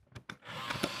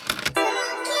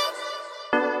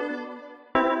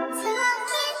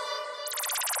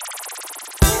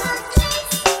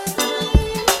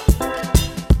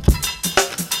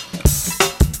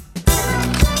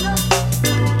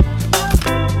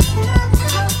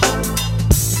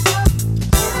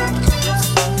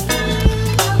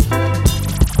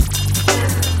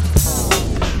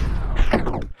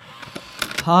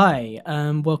Hi,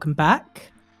 welcome back.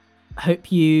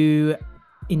 Hope you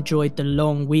enjoyed the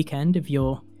long weekend if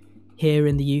you're here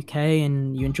in the UK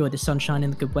and you enjoyed the sunshine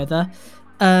and the good weather.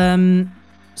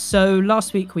 So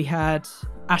last week we had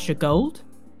Asher Gold,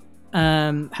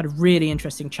 had a really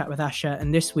interesting chat with Asher,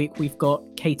 and this week we've got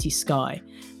Katie Sky.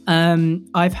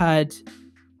 I've had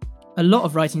a lot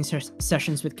of writing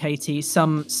sessions with Katie,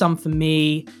 some for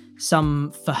me,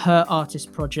 some for her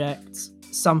artist projects,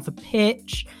 some for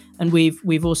pitch, and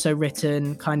we've also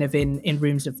written kind of in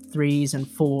rooms of threes and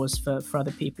fours for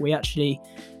other people.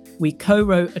 We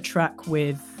co-wrote a track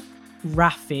with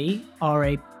Raffi,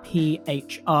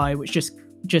 Raphi, which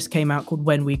just came out, called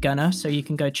When We Gonna, so you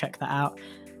can go check that out.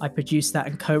 I produced that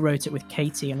and co-wrote it with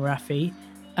Katie and Raffi.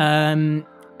 And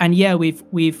yeah,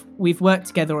 we've worked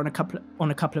together on a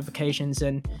couple of occasions,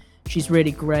 and she's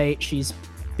really great. She's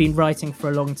been writing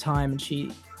for a long time,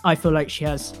 and I feel like she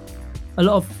has a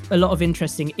lot of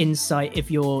interesting insight if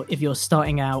you're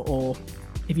starting out, or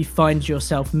if you find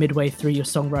yourself midway through your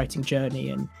songwriting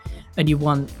journey and you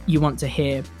want to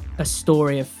hear a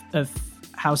story of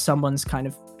how someone's kind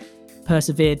of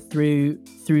persevered through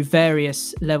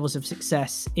various levels of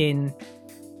success in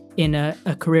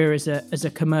a career as a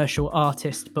commercial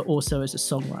artist, but also as a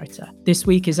songwriter. This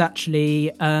week is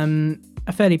actually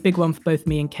a fairly big one for both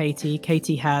me and Katie.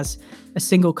 Katie has a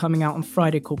single coming out on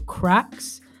Friday called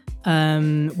Cracks,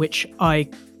 which I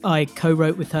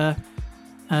co-wrote with her,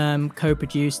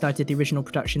 co-produced. I did the original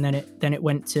production, then it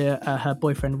went to her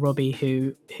boyfriend Robbie,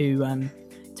 who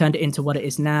turned it into what it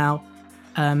is now.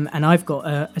 And I've got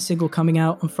a single coming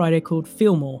out on Friday called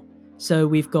Feel More. So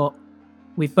we've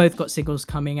both got singles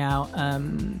coming out.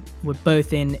 We're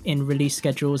both in release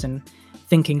schedules and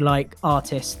thinking like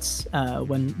artists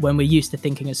when we're used to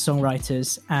thinking as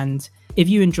songwriters. And if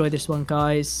you enjoy this one,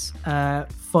 guys,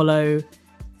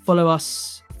 follow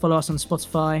us on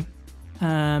Spotify.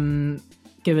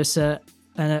 Give us a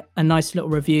nice little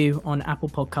review on Apple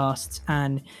Podcasts,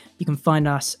 and you can find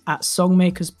us at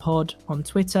SongmakersPod on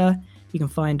Twitter. You can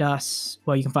find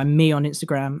me on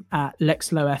Instagram at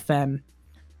LexLowFM.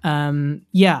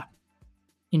 Yeah,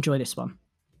 enjoy this one.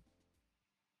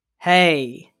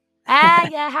 Hey.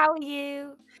 Yeah, how are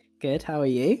you? Good, how are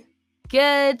you?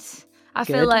 Good. I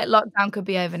feel like lockdown could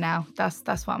be over now. That's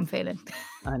what I'm feeling.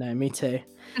 I know, me too.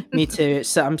 Me too.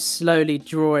 So I'm slowly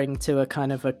drawing to a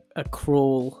kind of a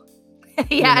crawl.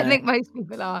 Yeah, I think most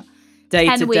people are.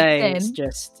 Day to day, it's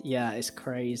just, it's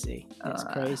crazy. It's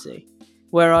crazy.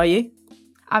 Where are you?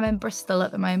 I'm in Bristol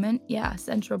at the moment. Yeah,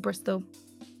 central Bristol.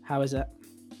 How is it?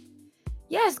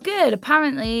 Yeah, it's good.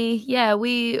 Apparently, yeah,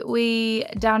 we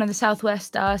down in the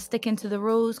southwest are sticking to the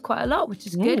rules quite a lot, which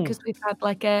is good, because we've had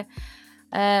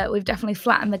we've definitely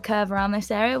flattened the curve around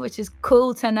this area, which is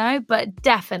cool to know. But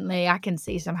definitely, I can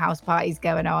see some house parties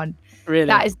going on. Really?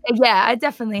 That is, yeah,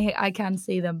 I can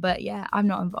see them. But yeah, I'm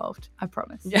not involved. I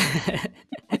promise.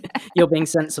 You're being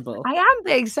sensible. I am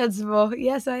being sensible.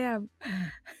 Yes, I am.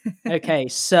 Okay,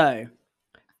 so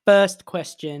first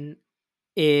question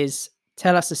is,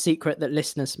 tell us a secret that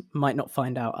listeners might not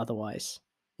find out otherwise,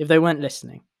 if they weren't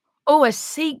listening. Oh, a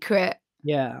secret?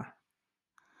 Yeah.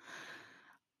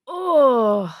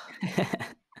 Oh.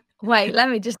 Wait, let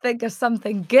me just think of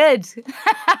something good.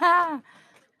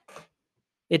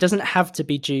 It doesn't have to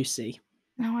be juicy.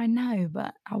 No, I know,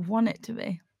 but I want it to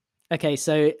be. Okay,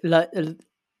 so in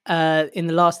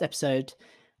the last episode,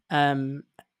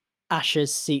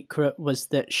 Asher's secret was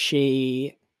that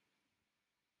she,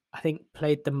 I think,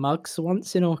 played the Mugs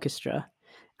once in orchestra.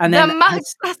 And then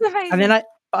Mugs, that's amazing. And then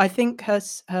I think her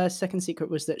second secret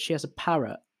was that she has a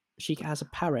parrot. She has a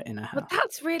parrot in her house. But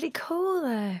that's really cool,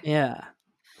 though. Yeah,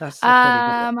 that's a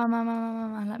pretty good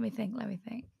one. Let me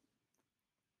think.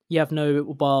 You have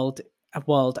no wild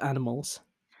animals?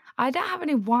 I don't have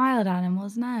any wild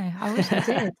animals, no. I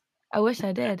wish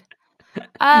I did.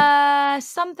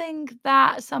 Something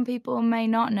that some people may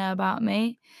not know about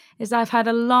me is I've had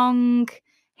a long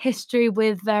history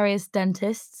with various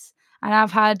dentists, and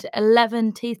I've had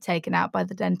 11 teeth taken out by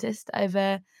the dentist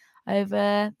over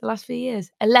the last few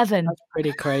years. 11. That's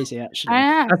pretty crazy, actually.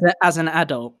 I know. As an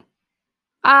adult?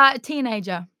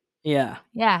 Teenager. Yeah.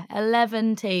 Yeah,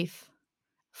 11 teeth.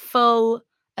 Full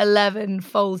 11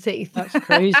 full teeth. That's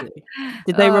crazy.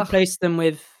 Did they replace them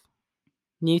with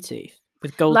new teeth?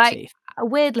 With gold teeth?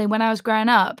 Weirdly, when I was growing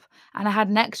up and I had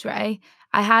an x-ray,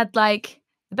 I had the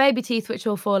baby teeth, which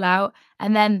will fall out,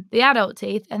 and then the adult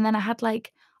teeth, and then I had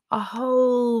a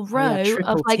whole row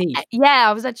of teeth. Yeah,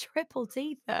 I was a triple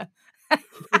teether.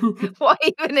 What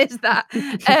even is that?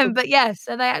 But yeah,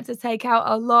 so they had to take out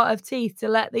a lot of teeth to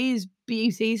let these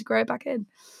beauties grow back in.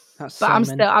 That's but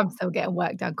so I'm still getting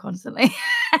work done constantly.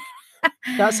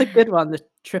 That's a good one.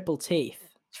 Triple teeth.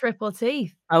 Triple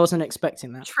teeth. I wasn't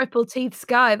expecting that. Triple teeth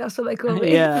Sky. That's what they call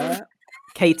me. Yeah.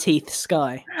 K-Teeth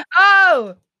Sky.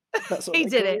 Oh! That's what He they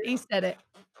did call it. He said it.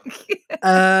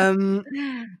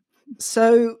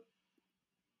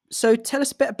 So tell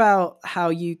us a bit about how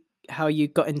you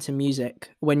got into music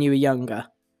when you were younger.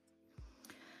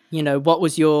 You know, what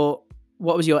was your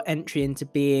entry into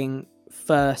being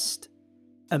first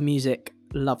a music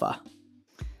lover?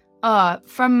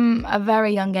 From a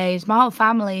very young age, my whole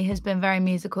family has been very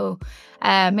musical.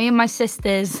 Me and my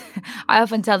sisters, I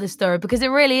often tell this story because it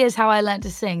really is how I learned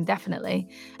to sing, definitely.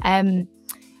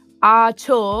 Our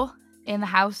chore in the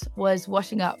house was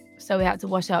washing up. So we had to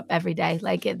wash up every day.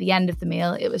 Like at the end of the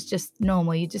meal, it was just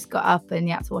normal. You just got up and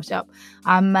you had to wash up.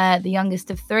 I'm the youngest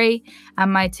of three,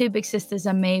 and my two big sisters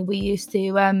and me, we used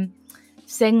to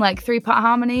sing like 3-part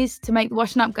harmonies to make the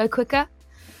washing up go quicker.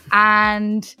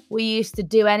 And we used to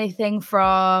do anything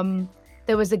from,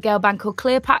 there was a girl band called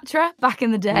Cleopatra back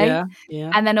in the day.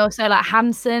 Yeah. And then also like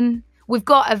Hanson. We've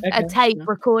got a tape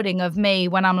recording of me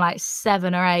when I'm like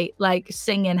 7 or 8, like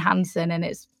singing Hanson, and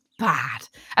it's bad.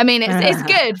 I mean, it's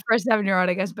good for a 7-year-old,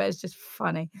 I guess, but it's just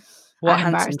funny. What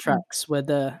Hanson tracks were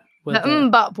the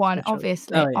Bop one,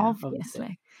 obviously.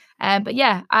 Obviously. But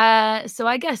yeah, so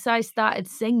I guess I started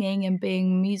singing and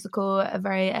being musical at a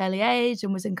very early age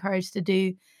and was encouraged to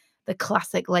do the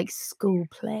classic like school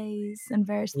plays and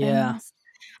various things.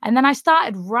 And then I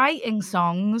started writing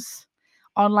songs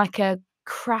on like a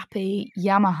crappy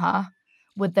Yamaha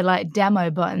with the like demo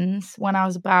buttons when I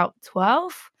was about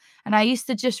 12. And I used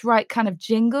to just write kind of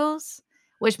jingles,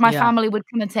 which my family would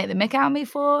kind of take the mick out of me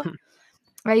for.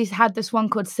 I had this one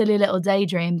called Silly Little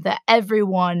Daydream that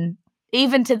everyone,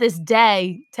 even to this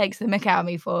day, takes the mick out of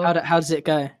me for. How does it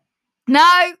go?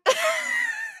 No.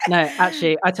 No,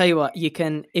 actually, I tell you what, you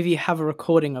can, if you have a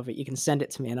recording of it, you can send it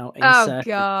to me and I'll insert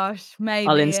maybe.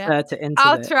 I'll insert it into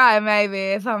I'll try maybe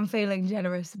if I'm feeling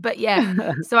generous. But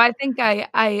yeah, so I think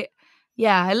I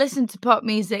listened to pop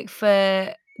music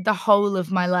for the whole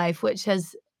of my life, which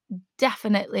has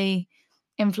definitely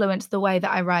influenced the way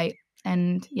that I write.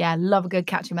 And yeah, love a good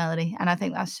catchy melody. And I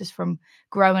think that's just from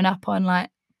growing up on like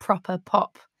proper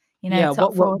pop, you know. Yeah,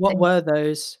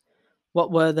 what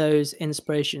were those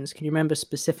inspirations? Can you remember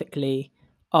specifically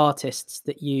artists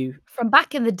that you from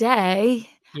back in the day?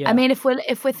 Yeah. I mean, if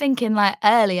we're thinking like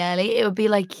early, it would be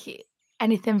like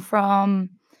anything from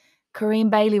Corinne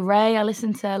Bailey Rae. I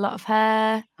listened to a lot of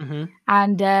her,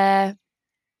 and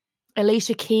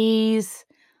Alicia Keys,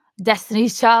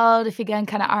 Destiny's Child. If you're going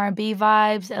kind of R&B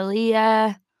vibes,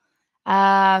 Aaliyah.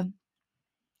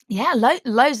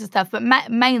 Loads of stuff, but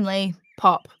mainly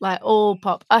pop, like all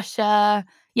pop. Usher.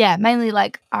 Yeah, mainly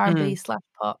like R&B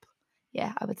 / pop.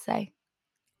 Yeah, I would say.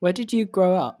 Where did you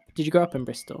grow up? Did you grow up in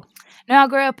Bristol? No, I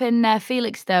grew up in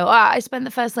Felixstowe. I spent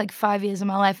the first like 5 years of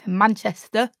my life in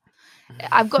Manchester.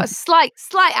 I've got a slight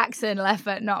accent left,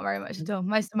 but not very much at all.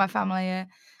 Most of my family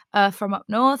are from up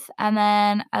north, and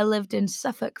then I lived in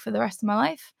Suffolk for the rest of my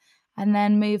life, and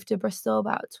then moved to Bristol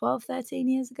about 12, 13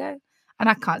 years ago. And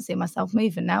I can't see myself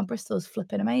moving now. Bristol's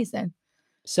flipping amazing.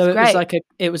 So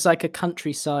it was like a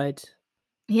countryside.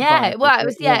 Yeah, well,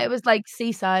 it was like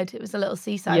seaside. It was a little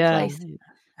seaside place.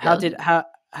 How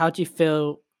do you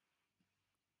feel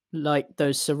like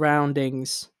those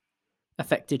surroundings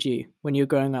affected you when you were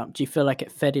growing up? Do you feel like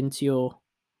it fed into your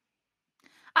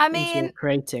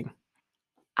creating?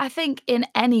 I think in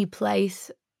any place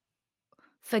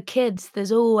for kids,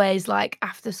 there's always like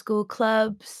after school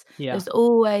clubs. Yeah. There's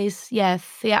always,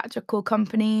 theatrical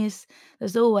companies.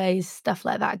 There's always stuff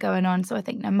like that going on. So I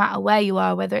think no matter where you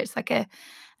are, whether it's like a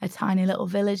tiny little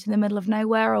village in the middle of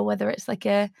nowhere or whether it's like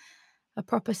a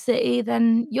proper city,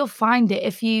 then you'll find it.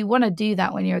 If you want to do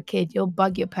that when you're a kid, you'll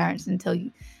bug your parents until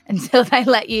they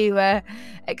let you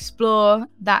explore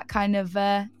that kind of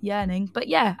yearning. But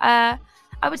yeah,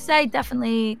 I would say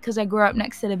definitely because I grew up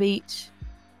next to the beach.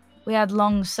 We had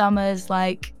long summers,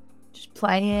 like just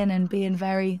playing and being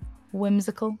very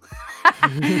whimsical.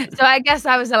 So I guess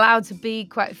I was allowed to be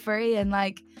quite free, and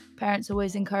like parents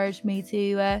always encouraged me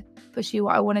to pursue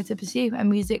what I wanted to pursue, and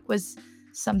music was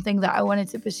something that I wanted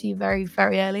to pursue very,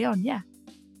 very early on. Yeah.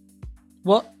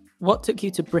 What took you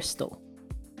to Bristol?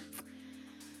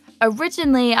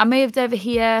 Originally, I moved over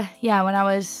here, when I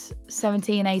was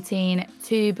 17, 18,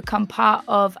 to become part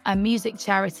of a music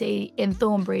charity in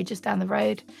Thornbury, just down the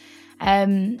road.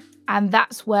 And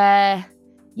that's where,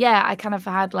 I kind of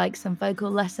had like some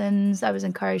vocal lessons. I was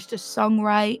encouraged to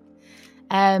songwrite.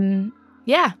 And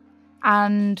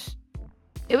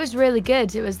it was really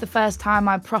good. It was the first time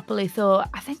I properly thought,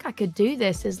 I think I could do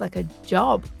this as like a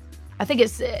job. I think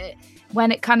it's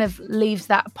when it kind of leaves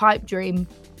that pipe dream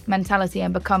mentality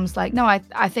and becomes like, no,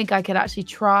 I think I could actually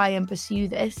try and pursue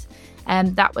this.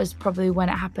 And that was probably when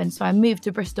it happened. So I moved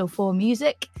to Bristol for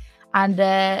music, and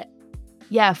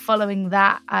following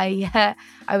that, I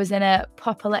was in a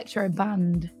pop electro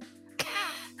band.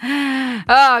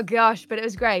 Oh gosh, but it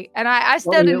was great, and I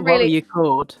still didn't really. What were you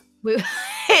called?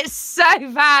 It's so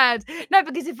bad. No,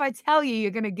 because if I tell you,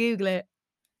 you're gonna Google it.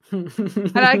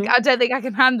 And I don't think I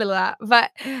can handle that, but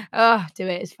do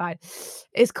it. It's fine.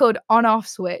 It's called On Off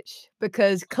Switch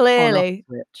because clearly,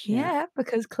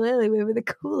 because clearly we were the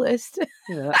coolest.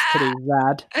 Yeah, that's pretty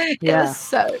rad. It was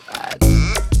so bad.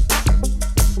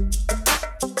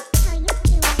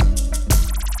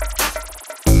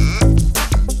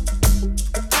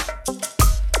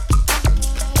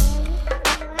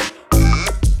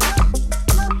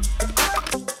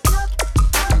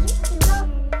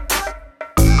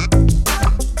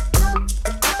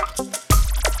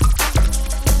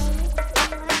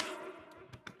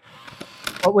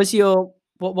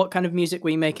 What kind of music were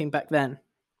you making back then?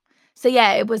 So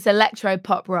yeah, it was electro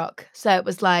pop rock. So it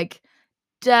was like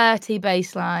dirty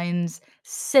bass lines,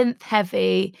 synth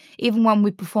heavy. Even when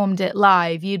we performed it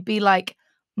live, you'd be like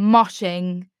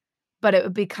moshing, but it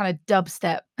would be kind of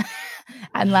dubstep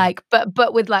and like,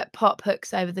 but with like pop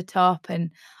hooks over the top. And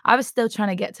I was still trying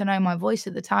to get to know my voice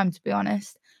at the time, to be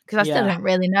honest, because I still didn't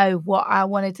really know what I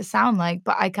wanted to sound like.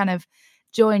 But I kind of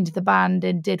joined the band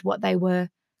and did what they were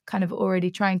kind of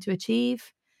already trying to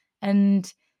achieve,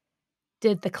 and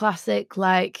did the classic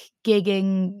like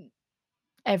gigging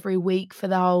every week for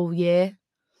the whole year.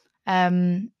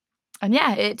 And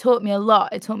yeah, it taught me a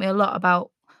lot. It taught me a lot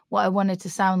about what I wanted to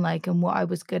sound like and what I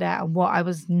was good at and what I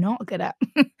was not good at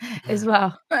as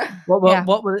well.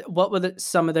 What were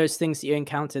some of those things that you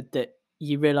encountered that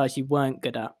you realized you weren't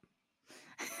good at?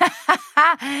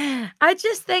 I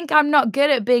just think I'm not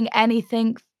good at being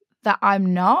anything that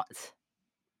I'm not.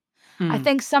 I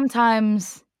think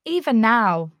sometimes, even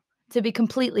now, to be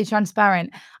completely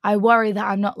transparent, I worry that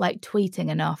I'm not like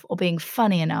tweeting enough or being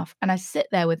funny enough. And I sit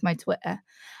there with my Twitter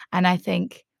and I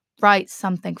think, write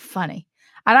something funny.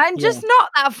 And I'm just not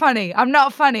that funny. I'm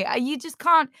not funny. You just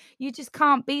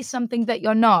can't be something that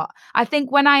you're not. I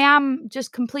think when I am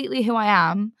just completely who I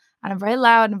am, and I'm very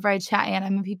loud and very chatty and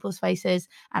I'm in people's faces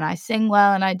and I sing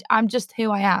well and I'm just who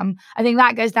I am, I think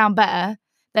that goes down better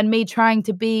than me trying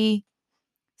to be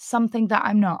something that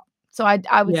I'm not. So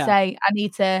I would say I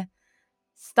need to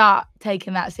start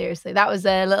taking that seriously. That was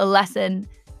a little lesson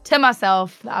to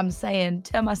myself that I'm saying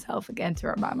to myself again to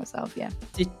remind myself.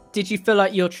 Did you feel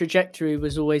like your trajectory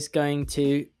was always going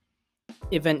to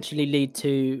eventually lead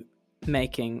to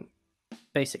making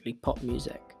basically pop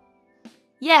music?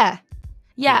 Yeah,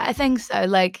 I think so.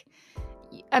 Like,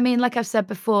 I mean, like I've said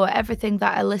before, everything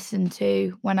that I listened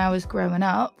to when I was growing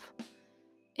up,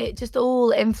 it just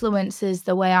all influences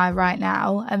the way I write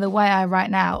now. And the way I write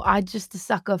now, I just a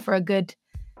sucker for a good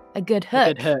hook. A good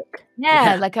hook.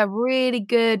 Yeah, like a really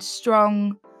good,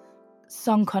 strong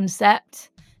song concept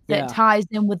that ties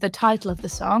in with the title of the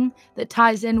song, that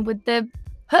ties in with the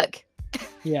hook.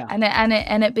 Yeah.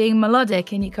 and it being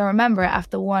melodic, and you can remember it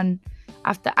after.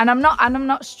 And I'm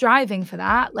not striving for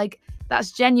that. Like,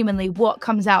 that's genuinely what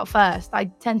comes out first. I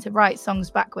tend to write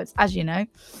songs backwards, as you know.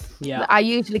 Yeah. I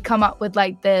usually come up with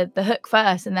like the hook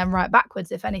first and then write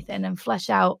backwards, if anything, and flesh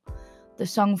out the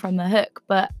song from the hook.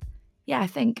 But yeah, I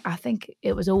think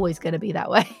it was always going to be that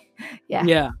way. Yeah.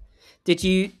 Yeah. Did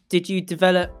you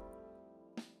develop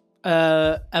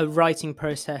a writing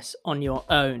process on your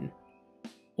own,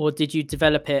 or did you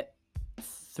develop it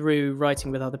through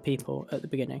writing with other people at the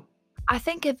beginning? I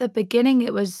think at the beginning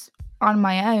it was on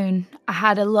my own. I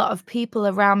had a lot of people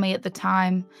around me at the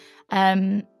time,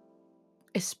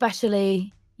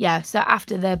 especially, so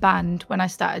after the band, when I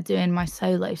started doing my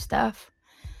solo stuff,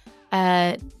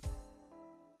 that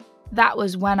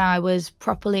was when I was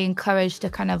properly encouraged to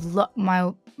kind of lock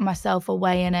myself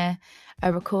away in a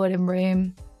recording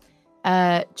room,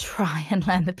 try and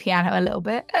learn the piano a little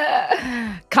bit.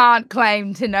 Can't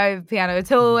claim to know the piano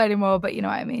at all anymore, but you know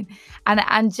what I mean.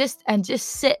 And just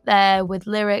sit there with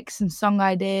lyrics and song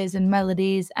ideas and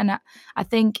melodies. And I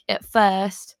think at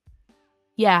first,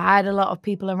 I had a lot of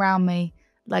people around me.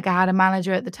 Like, I had a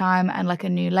manager at the time and like a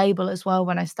new label as well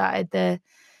when I started the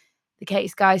Katie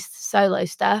Sky solo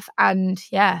stuff. And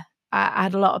I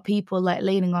had a lot of people like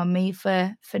leaning on me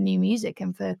for new music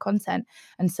and for content.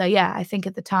 And so, I think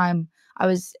at the time I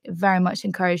was very much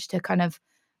encouraged to kind of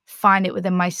find it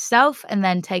within myself and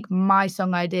then take my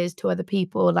song ideas to other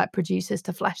people, like producers,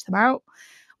 to flesh them out.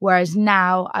 Whereas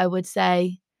now I would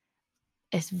say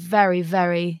it's very,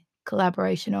 very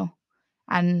collaborational.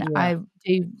 And I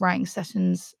do writing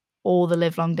sessions all the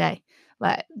live long day,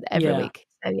 like every week.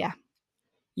 So yeah.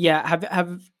 Yeah.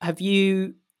 Have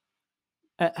you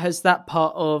has that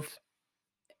part of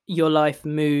your life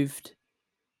moved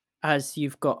as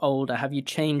you've got older? Have you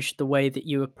changed the way that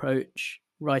you approach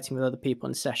writing with other people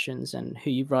in sessions and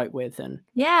who you write with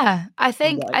Yeah, and I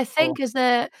write for? think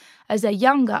as a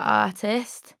younger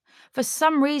artist, for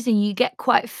some reason you get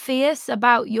quite fierce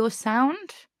about your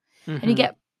sound and you Hmm.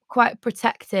 get quite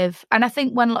protective. And I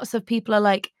think when lots of people are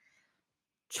like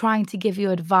trying to give you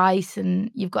advice and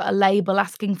you've got a label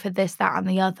asking for this, that, and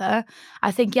the other,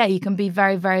 I think yeah, you can be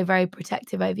very, very, very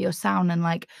protective over your sound and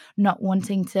like not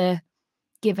wanting to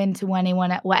give in to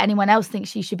what anyone else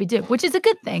thinks you should be doing, which is a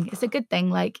good thing. It's a good thing,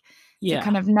 like, to Yeah.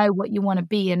 kind of know what you wanna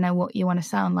be and know what you wanna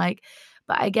sound like.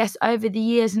 But I guess over the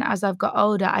years and as I've got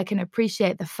older, I can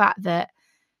appreciate the fact that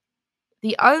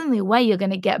the only way you're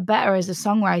gonna get better as a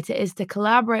songwriter is to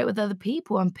collaborate with other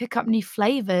people and pick up new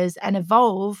flavors and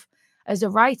evolve as a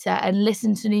writer and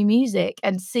listen to new music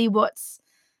and see what's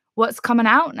coming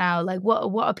out now. Like,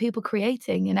 what are people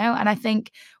creating, you know? And I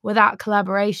think without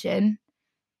collaboration,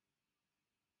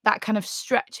 that kind of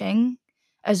stretching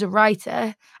as a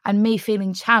writer and me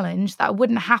feeling challenged, that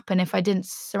wouldn't happen if I didn't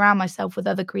surround myself with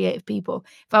other creative people.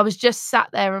 If I was just sat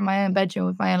there in my own bedroom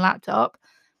with my own laptop,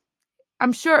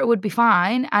 I'm sure it would be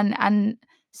fine and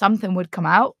something would come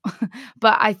out.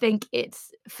 But I think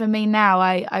it's for me now,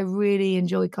 I really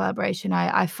enjoy collaboration.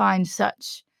 I find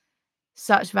such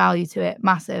value to it,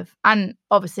 massive. And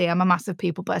obviously, I'm a massive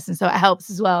people person, so it helps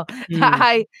as well that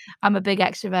Mm. I'm a big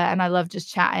extrovert and I love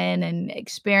just chatting and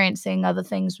experiencing other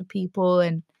things with people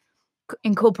and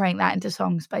incorporating that into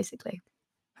songs, basically.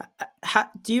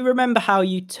 Do you remember how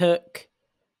you took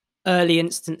early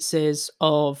instances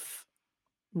of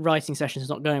writing sessions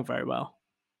not going very well?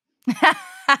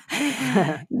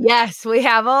 Yes, we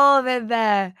have all been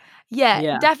there. Yeah,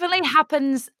 Yeah. definitely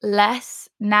happens less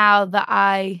now that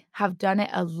I have done it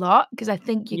a lot because I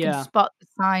think you can Yeah. spot the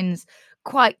signs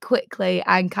quite quickly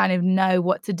and kind of know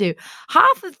what to do.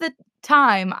 Half of the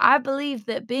time, I believe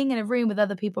that being in a room with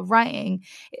other people writing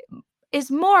is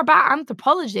more about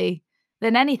anthropology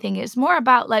than anything. It's more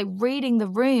about like reading the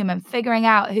room and figuring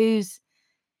out who's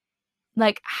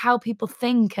like how people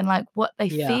think and like what they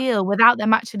Yeah. feel without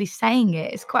them actually saying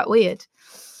it. It's quite weird.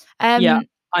 Yeah. Um,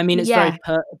 I mean, it's yeah,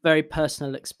 very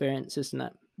personal experience, isn't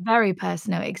it? very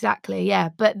personal, exactly. Yeah.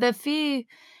 But the few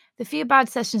bad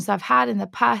sessions I've had in the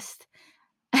past,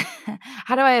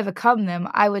 how do I overcome them?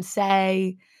 I would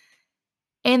say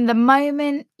in the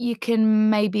moment you can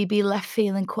maybe be left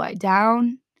feeling quite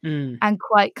down Mm. and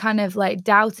quite kind of like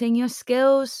doubting your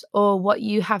skills or what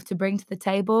you have to bring to the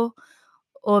table,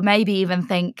 or maybe even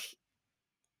think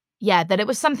yeah, that it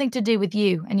was something to do with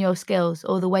you and your skills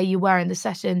or the way you were in the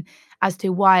session as to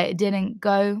why it didn't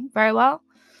go very well.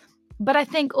 But I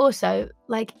think also,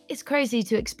 like, it's crazy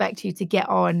to expect you to get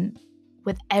on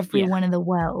with Yeah. everyone in the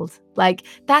world. Like,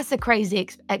 that's a crazy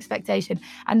expectation.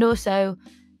 And also,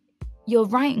 your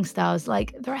writing styles,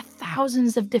 like, there are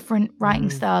thousands of different writing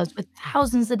Mhm. styles with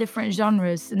thousands of different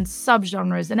genres and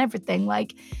subgenres and everything.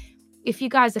 Like, if you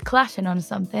guys are clashing on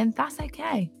something, that's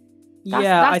okay.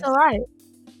 Yeah, That's all right.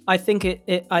 I think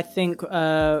I think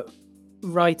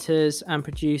writers and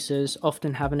producers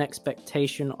often have an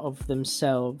expectation of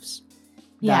themselves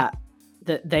Yeah.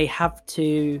 that they have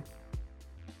to,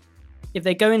 if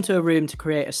they go into a room to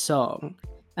create a song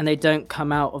and they don't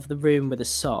come out of the room with a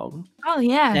song, Oh,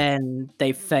 yeah. then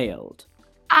they failed.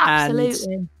 And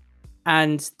Absolutely.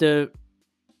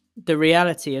 the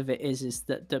reality of it is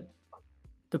that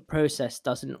the process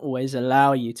doesn't always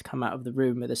allow you to come out of the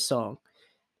room with a song,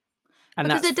 and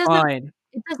Because that's fine.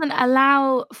 it doesn't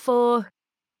allow for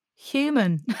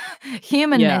human Yeah,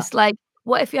 humanness. Like,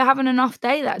 what if you're having an off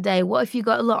day that day? What if you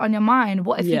got a lot on your mind?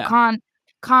 What if you yeah,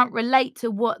 can't relate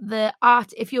to what the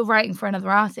art if you're writing for another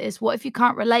artist, what if you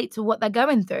can't relate to what they're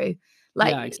going through?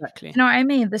 Like, yeah, do exactly. you know what I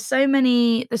mean? There's so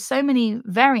many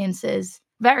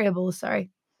variables, sorry.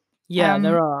 Yeah, Um,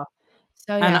 there are,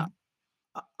 so and yeah.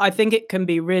 I think it can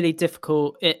be really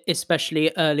difficult,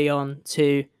 especially early on,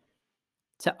 to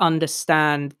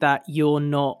understand that you're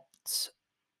not,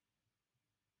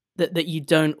 that you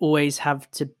don't always have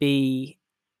to be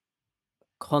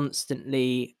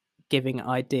constantly giving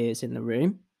ideas in the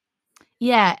room.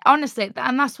 Yeah, honestly,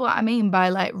 and that's what I mean by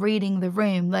like reading the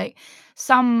room. Like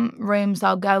some rooms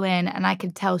I'll go in and I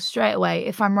can tell straight away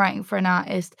if I'm writing for an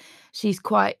artist, she's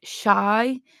quite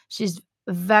shy. She's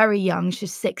very young.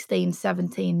 She's 16,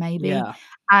 17 maybe. Yeah,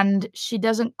 And she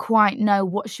doesn't quite know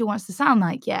what she wants to sound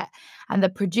like yet. And the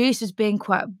producer's being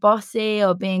quite bossy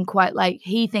or being quite like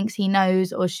he thinks he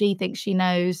knows or she thinks she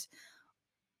knows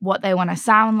what they want to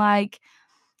sound like.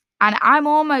 And I'm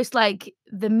almost like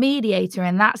the mediator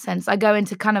in that sense. I go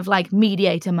into kind of like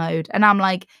mediator mode, and I'm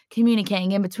like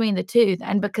communicating in between the two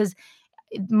then, because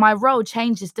my role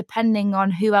changes depending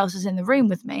on who else is in the room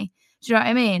with me. Do you know what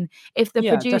I mean? If the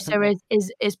Yeah, producer definitely.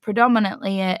 is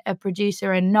predominantly a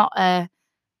producer and not a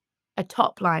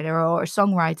top liner or a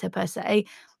songwriter per se,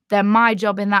 then my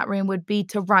job in that room would be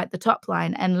to write the top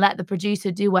line and let the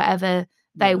producer do whatever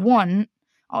they Yeah. want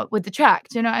with the track.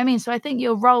 Do you know what I mean? So I think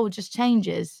your role just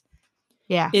changes.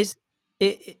 Yeah. Is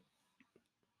it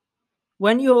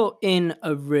when you're in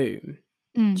a room,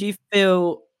 Mm. do you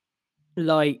feel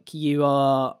like you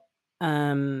are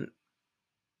um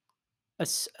a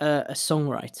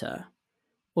songwriter,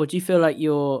 or do you feel like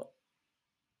you're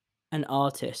an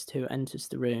artist who enters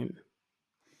the room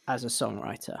as a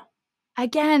songwriter?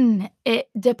 Again, it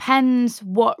depends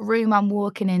what room I'm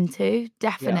walking into, Yeah.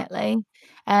 definitely.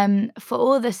 For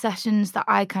all the sessions that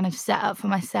I kind of set up for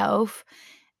myself,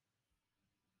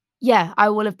 yeah, I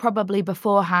will have probably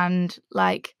beforehand,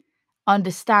 like,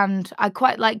 understand. I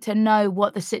quite like to know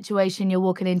what the situation you're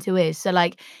walking into is. So,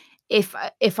 like, if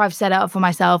I've set it up for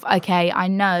myself, okay, I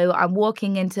know I'm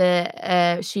walking into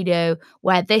a studio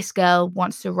where this girl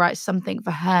wants to write something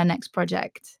for her next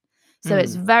project. So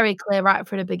it's Mm. very clear right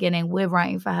from the beginning, we're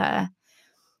writing for her.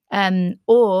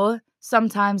 Or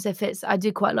sometimes if it's I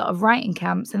do quite a lot of writing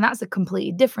camps, and that's a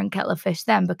completely different kettle of fish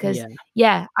then, because, Yeah.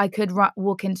 yeah, I could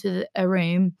walk into a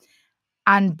room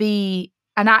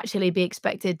and actually be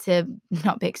expected to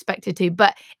not be expected to,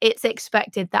 but it's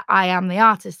expected that I am the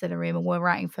artist in a room and we're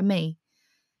writing for me.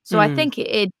 So I Mm. think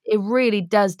it really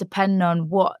does depend on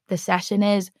what the session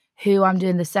is, who I'm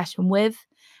doing the session with,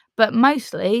 but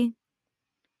mostly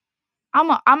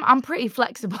I'm pretty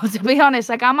flexible, to be honest.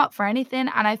 Like, I'm up for anything,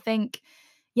 and I think,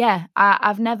 yeah,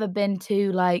 I've never been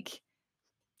too, like,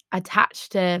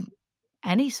 attached to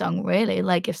any song really.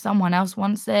 Like, if someone else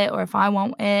wants it or if I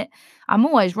want it, I'm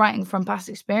always writing from past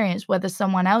experience, whether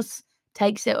someone else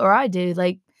takes it or I do.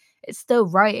 Like, it's still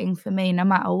writing for me no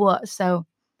matter what. So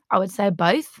I would say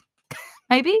both,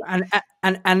 maybe.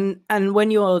 And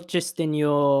when you're just in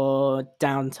your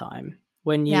downtime,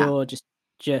 when Yeah. you're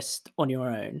just on your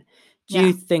own, do Yeah.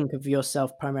 you think of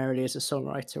yourself primarily as a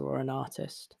songwriter or an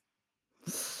artist?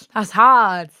 That's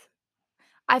hard.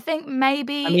 I think I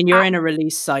maybe mean, you're in a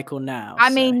release cycle now, I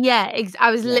so mean, yeah,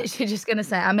 I was yeah. literally just gonna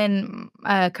say I'm in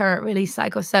a current release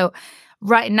cycle. So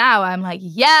right now I'm like,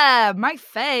 yeah, my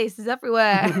face is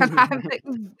everywhere. And I'm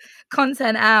putting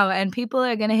content out and people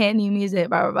are gonna hear new music,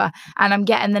 blah blah blah. And I'm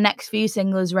getting the next few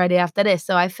singles ready after this.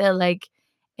 So I feel like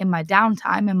in my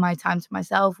downtime, in my time to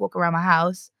myself, walk around my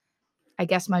house, I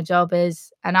guess my job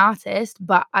is an artist,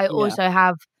 but I Yeah. also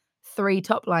have 3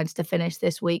 top lines to finish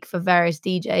this week for various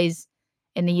DJs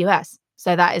in the US.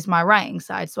 So that is my writing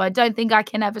side. So I don't think I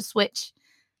can ever switch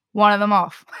one of them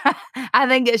off. I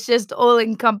think it's just all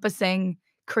encompassing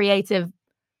creative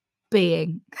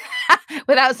being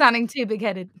without sounding too big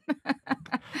headed.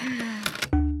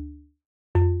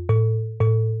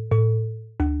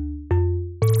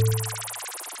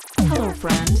 Hello,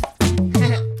 friend.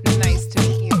 Nice to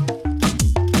meet you.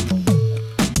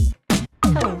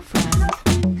 Hello, friend.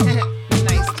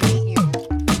 Nice to meet you.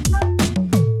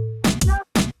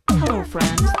 Hello,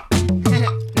 friend.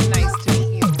 Nice to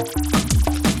meet you.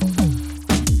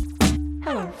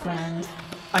 Hello, friend.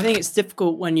 I think it's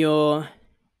difficult when you're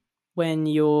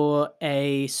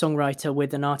a songwriter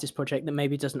with an artist project that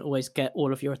maybe doesn't always get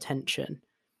all of your attention.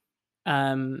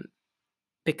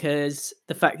 Because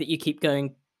the fact that you keep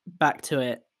going back to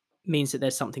it means that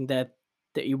there's something there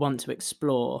that you want to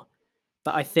explore.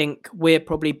 But I think we're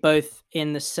probably both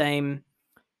in the same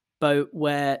boat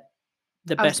where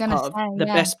I was gonna say, the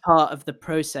yeah. best part of the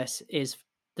process is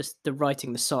the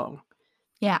writing the song,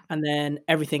 Yeah. and then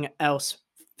everything else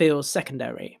feels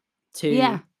secondary to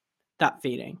Yeah. that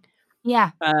feeling.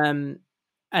 Yeah. And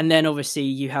then obviously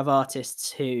you have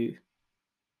artists who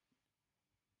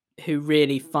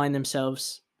really find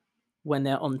themselves when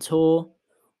they're on tour,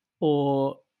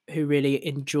 or who really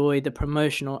enjoy the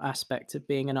promotional aspect of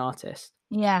being an artist.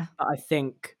 Yeah. But I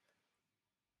think,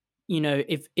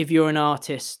 if you're an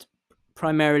artist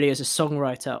primarily as a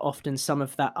songwriter, often some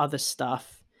of that other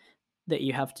stuff that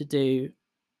you have to do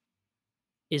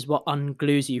is what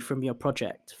unglues you from your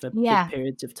project for big Yeah.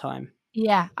 periods of time.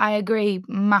 Yeah, I agree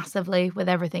massively with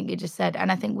everything you just said,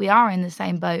 and I think we are in the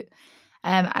same boat.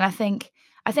 And I think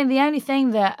the only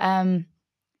thing that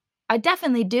I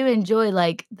definitely do enjoy,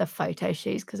 like, the photo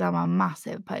shoots because 'cause I'm a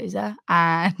massive poser,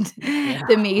 and Yeah.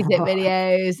 the music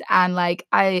videos, and, like,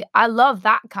 I love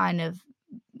that kind of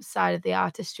side of the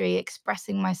artistry,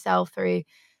 expressing myself through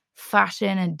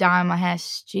fashion and dyeing my hair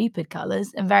stupid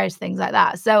colors and various things like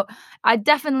that. So I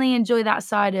definitely enjoy that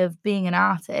side of being an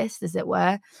artist, as it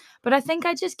were. But I think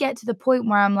I just get to the point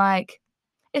where I'm like,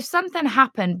 if something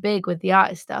happened big with the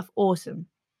artist stuff, awesome.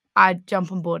 I'd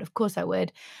jump on board. Of course I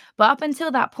would. But up until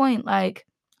that point, like,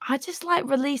 I just like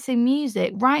releasing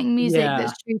music, writing music Yeah.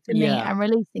 that's true to me Yeah. and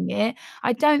releasing it.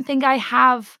 I don't think I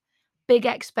have big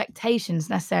expectations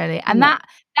necessarily. And No.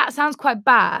 that sounds quite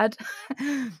bad.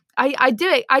 I do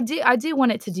it. I do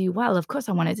want it to do well. Of course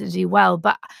I want it to do well,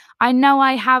 but I know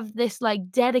I have this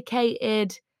like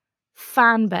dedicated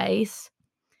fan base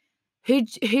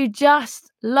who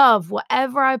just love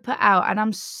whatever I put out, and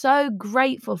I'm so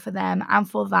grateful for them and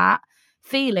for that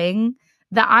feeling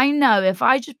that I know if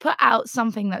I just put out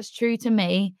something that's true to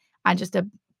me and just a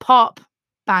pop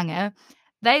banger,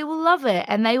 they will love it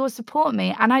and they will support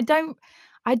me. And I don't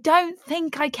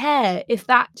think I care if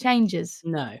that changes.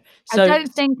 No. I So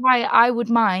don't think I would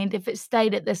mind if it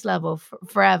stayed at this level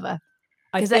forever.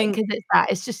 I Because think it's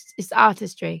that. It's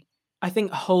artistry. I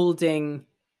think holding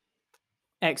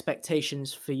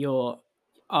expectations for your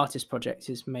artist project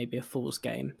is maybe a fool's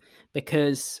game,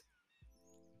 because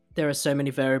there are so many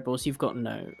variables.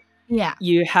 Yeah.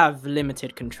 You have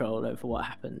limited control over what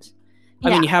happens. I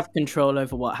Yeah. mean, you have control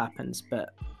over what happens, but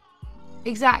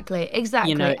Exactly.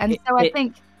 know, And so I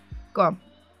think, go on.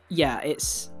 yeah,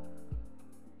 it's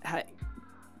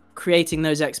creating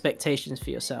those expectations for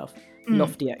yourself,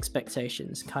 lofty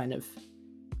expectations, kind of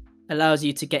allows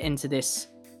you to get into this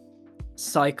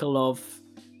cycle of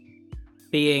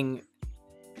being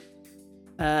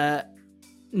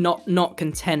not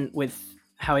content with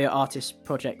how your artist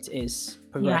project is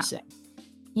progressing.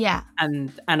 Yeah.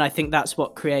 And I think that's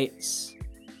what creates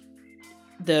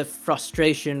the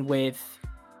frustration with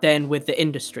the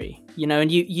industry,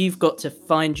 and you've got to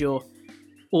find your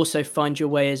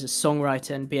way as a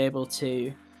songwriter and be able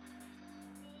to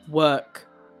work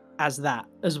as that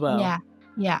as well.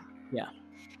 Yeah.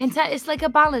 It's like a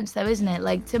balance though, isn't it?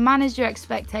 Like, to manage your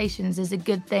expectations is a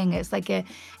good thing. It's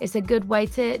a good way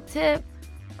to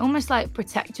almost like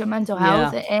protect your mental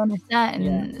health in a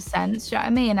certain sense. Do you know what I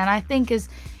mean? And I think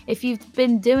if you've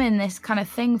been doing this kind of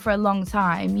thing for a long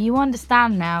time, you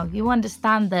understand now. You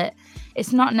understand that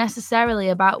it's not necessarily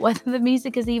about whether the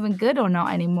music is even good or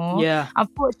not anymore. Yeah.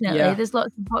 Unfortunately, there's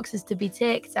lots of boxes to be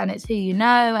ticked, and it's who you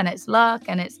know, and it's luck,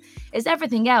 and it's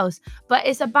everything else. But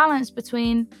it's a balance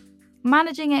between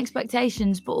managing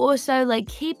expectations, but also like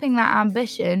keeping that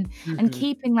ambition and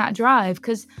keeping that drive.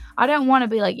 Because I don't want to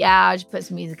be like, yeah, I'll just put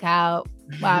some music out.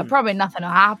 Well, probably nothing will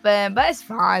happen, but it's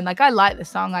fine. Like, I like the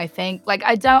song, I think. Like,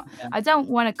 I don't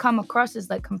want to come across as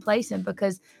like complacent,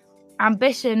 because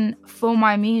ambition for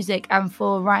my music and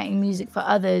for writing music for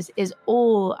others is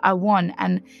all I want,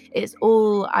 and it's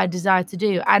all I desire to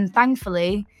do. And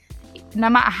thankfully, no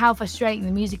matter how frustrating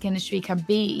the music industry can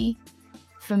be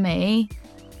for me,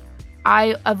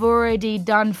 I have already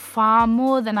done far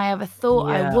more than I ever thought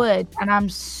I would. And I'm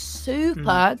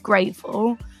super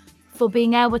grateful for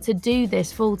being able to do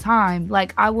this full time.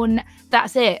 Like,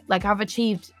 that's it. Like, I've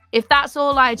achieved, if that's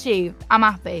all I achieved, I'm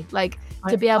happy. Like,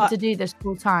 to be able to do this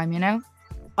full time,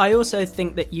 I also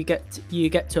think that you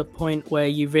get to a point where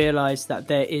you realize that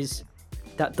there is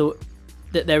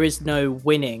no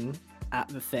winning at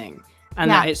the thing, and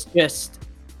that it's just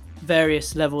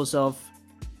various levels of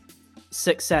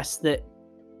success that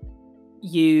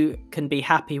you can be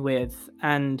happy with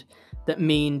and that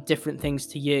mean different things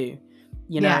to you.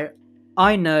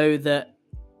 I know that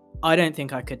I don't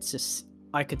think I could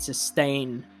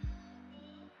sustain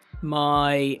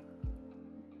my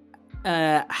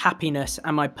happiness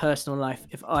and my personal life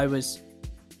if I was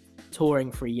touring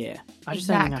for a year. I just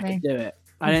don't think I could do it.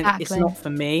 It's not for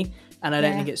me, and I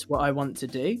don't think it's what I want to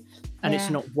do, and it's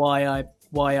not why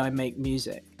I make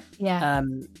music.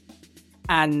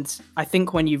 And I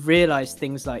think when you realize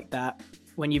things like that,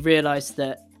 when you realize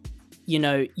that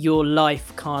your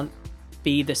life can't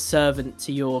be the servant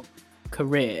to your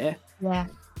career,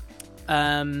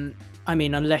 I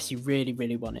mean, unless you really,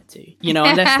 really want it to,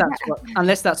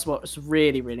 unless that's what's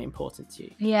really, really important to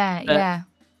you.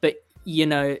 But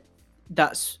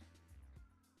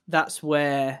that's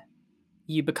where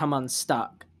you become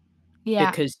unstuck,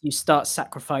 because you start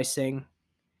sacrificing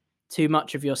too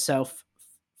much of yourself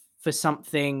for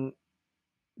something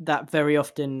that very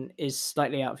often is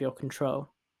slightly out of your control.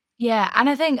 And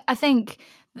I think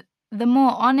the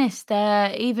more honest,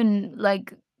 even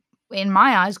like, in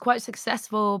my eyes, quite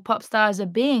successful pop stars are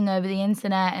being over the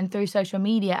internet and through social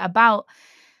media about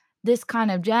this kind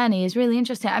of journey is really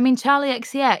interesting. I mean, Charlie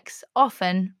XCX,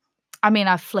 often, I mean,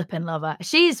 I flipping love her.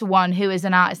 She's one who is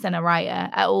an artist and a writer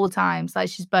at all times. Like,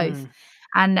 she's both.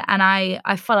 and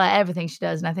I follow everything she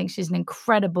does, and I think she's an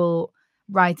incredible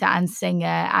writer and singer,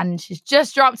 and she's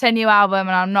just dropped her new album,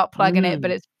 and I'm not plugging it,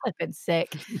 but it's flipping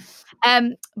sick.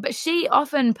 But she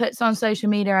often puts on social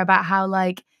media about how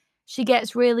like she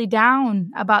gets really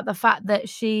down about the fact that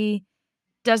she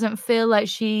doesn't feel like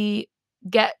she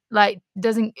feels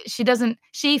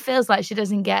like she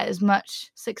doesn't get as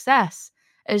much success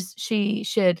as she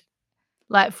should,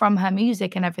 like from her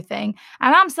music and everything.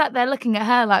 And I'm sat there looking at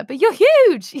her like, but you're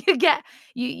huge.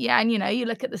 And you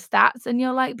look at the stats and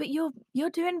you're like, but you're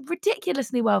doing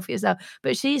ridiculously well for yourself.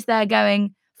 But she's there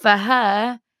going, for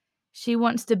her, she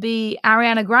wants to be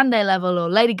Ariana Grande level or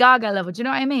Lady Gaga level. Do you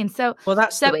know what I mean? So, well,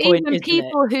 that's the point, even isn't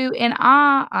people it? who, in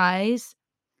our eyes,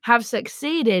 have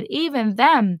succeeded, even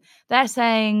them, they're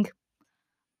saying,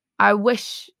 I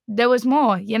wish there was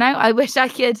more. I wish I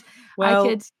could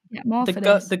get more for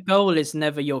this. The goal is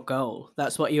never your goal.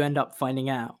 That's what you end up finding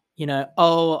out.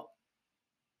 Oh,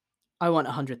 I want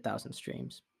 100,000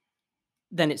 streams.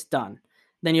 Then it's done.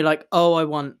 Then you're like, oh, I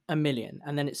want 1 million,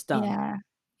 and then it's done. Yeah.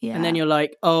 And then you're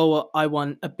like, oh, I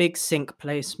want a big sync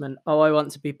placement. Oh, I want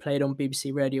to be played on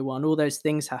BBC Radio 1. All those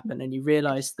things happen, and you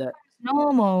realize that it's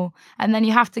normal, and then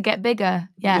you have to get bigger.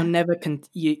 Yeah. You're never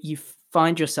you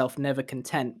find yourself never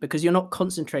content because you're not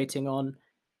concentrating on,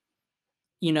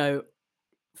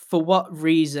 for what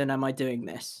reason am I doing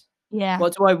this? Yeah.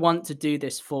 What do I want to do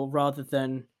this for, rather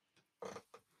than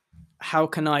how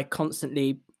can I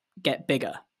constantly get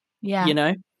bigger?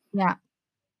 Yeah.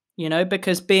 Yeah.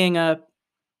 Because being a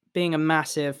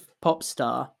massive pop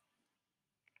star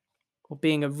or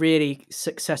being a really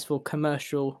successful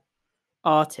commercial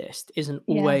artist isn't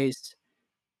always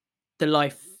the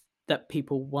life that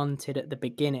people wanted at the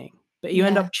beginning. But you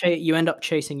end up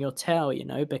chasing your tail,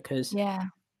 because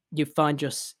you find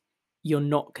you're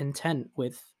not content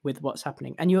with what's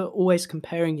happening, and you're always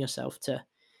comparing yourself to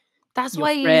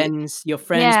your friends,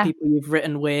 people you've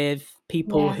written with,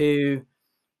 people who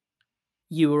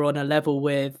you were on a level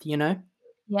with,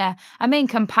 Yeah, I mean,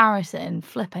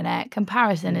 flipping it.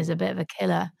 Comparison is a bit of a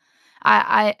killer.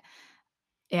 I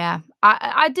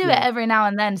do it every now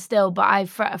and then still, but I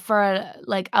for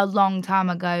like a long time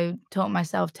ago taught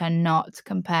myself to not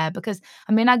compare, because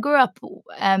I mean I grew up.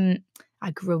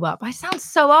 I sound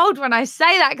so old when I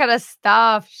say that kind of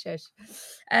stuff. Shush.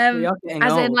 We are getting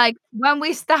as old. in, like,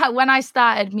 when I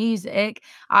started music,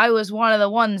 I was one of the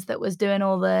ones that was doing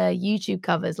all the YouTube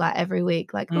covers like every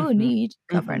week, like new YouTube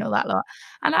cover and all that lot.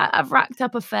 And I've racked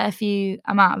up a fair few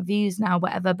amount of views now,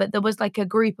 whatever. But there was like a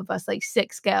group of us, like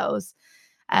 6 girls,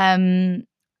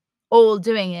 all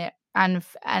doing it. And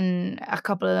a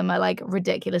couple of them are like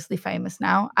ridiculously famous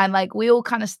now. And like we all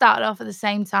kind of started off at the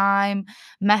same time,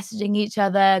 messaging each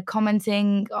other,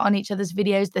 commenting on each other's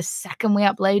videos the second we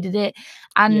uploaded it.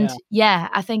 And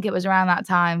I think it was around that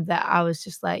time that I was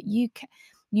just like, you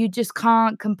just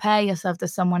can't compare yourself to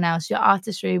someone else. Your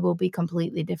artistry will be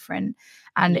completely different.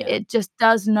 And it just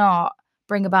does not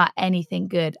bring about anything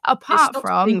good, apart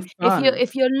from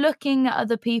if you're looking at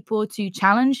other people to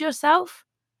challenge yourself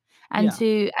and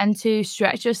to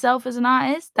stretch yourself as an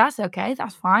artist. That's okay,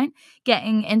 that's fine.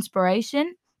 Getting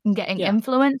inspiration and getting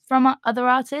influence from other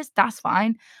artists, that's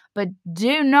fine. But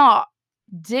do not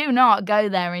go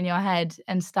there in your head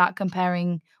and start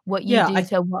comparing what you do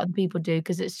to what other people do,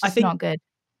 because it's just not good.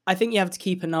 I think you have to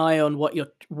keep an eye on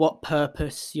what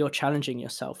purpose you're challenging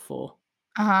yourself for.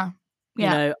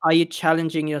 Yeah. Are you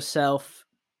challenging yourself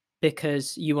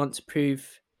because you want to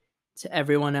prove to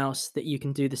everyone else that you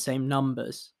can do the same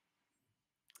numbers?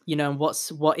 And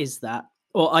what is that?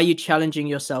 Or are you challenging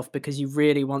yourself because you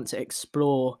really want to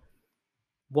explore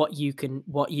what you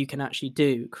can actually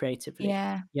do creatively?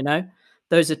 Yeah.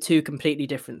 Those are two completely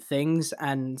different things,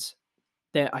 and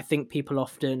I think people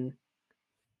often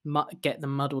get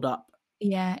them muddled up.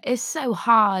 Yeah, it's so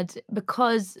hard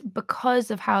because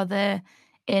of how the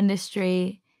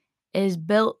industry is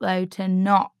built, though, to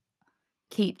not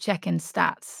keep checking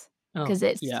stats, because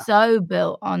it's so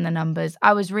built on the numbers.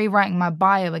 I was rewriting my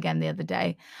bio again the other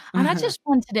day, and I just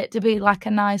wanted it to be like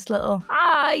a nice little,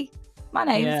 hi, my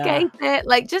name's Katie,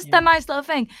 like just a nice little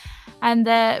thing. And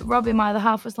Robbie, my other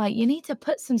half, was like, you need to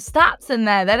put some stats in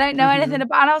there. They don't know anything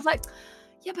about. And I was like,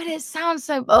 yeah, but it sounds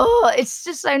so, it's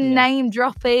just so name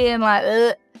droppy and like,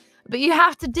 ugh. But you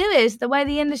have to do it. It's the way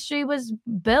the industry was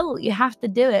built. You have to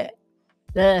do it.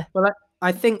 Ugh. Well,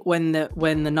 I think when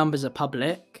the numbers are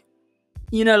public,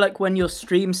 like when your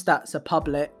stream stats are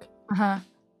public,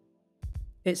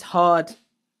 it's hard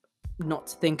not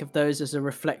to think of those as a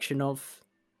reflection of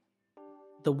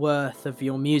the worth of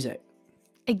your music.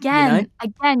 Again,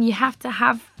 you have to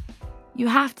have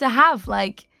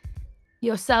like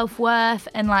your self-worth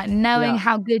and like knowing Yeah.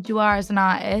 how good you are as an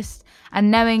artist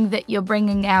and knowing that you're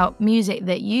bringing out music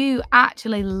that you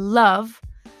actually love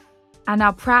and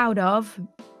are proud of.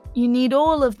 You need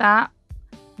all of that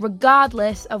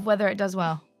regardless of whether it does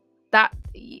well. That's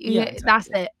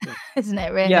Exactly. it, isn't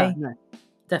it, really? Yeah, no,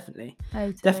 definitely.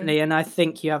 Totally. Definitely. And I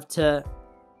think you have to,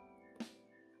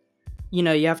 you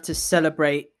have to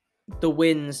celebrate the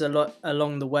wins a lot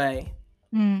along the way.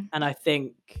 Mm. And I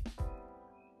think,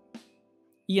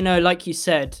 like you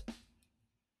said,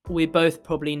 we both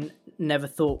probably never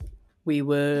thought we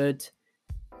would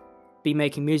be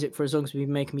making music for as long as we've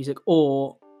been making music,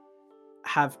 or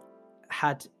have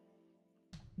had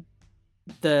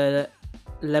the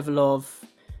level of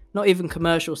not even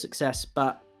commercial success,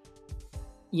 but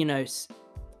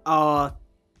our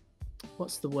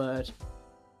what's the word?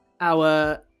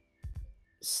 Our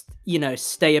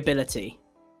stability.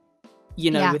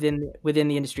 Yeah. within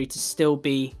the industry to still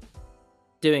be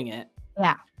doing it.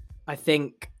 Yeah. I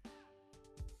think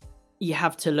you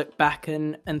have to look back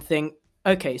and think,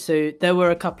 okay, so there were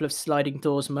a couple of sliding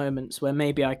doors moments where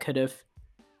maybe I could have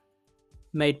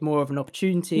made more of an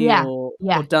opportunity or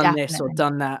done this or definitely.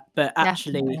 done that, but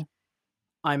actually Definitely.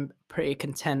 I'm pretty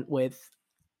content with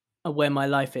where my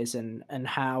life is and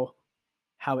how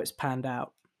it's panned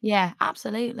out. Yeah,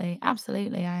 absolutely.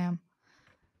 Absolutely, I am.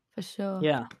 For sure.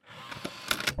 Yeah.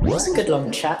 It was a good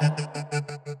long chat.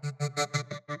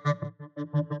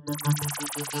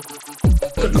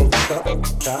 Good long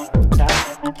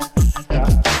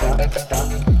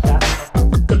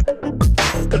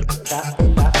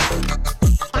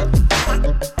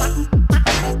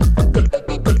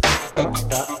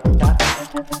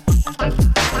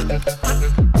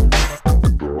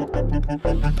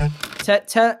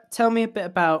Tell me a bit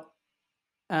about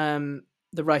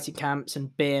the writing camps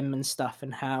and BIM and stuff,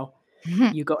 and how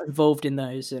you got involved in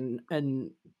those, and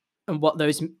what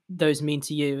those mean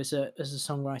to you as a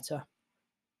songwriter.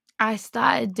 I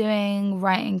started doing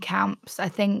writing camps. I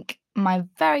think my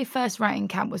very first writing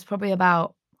camp was probably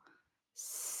about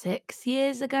 6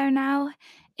 years ago now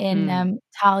in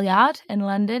Talyard in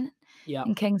London, Yeah.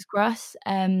 in King's Cross.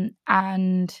 And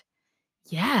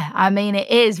yeah, I mean, it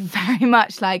is very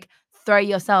much like throw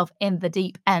yourself in the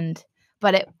deep end.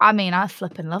 But I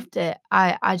flipping loved it.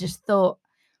 I just thought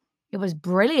it was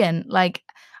brilliant. Like,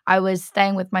 I was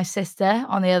staying with my sister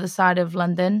on the other side of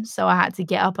London, so I had to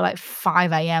get up at like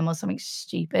 5 a.m. or something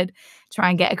stupid, try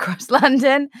and get across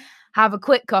London, have a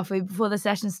quick coffee before the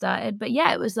session started. But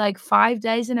yeah, it was like 5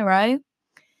 days in a row.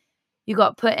 You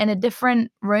got put in a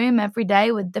different room every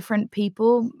day with different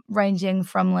people, ranging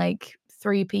from like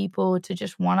 3 people to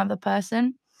just one other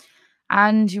person.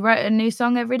 And you wrote a new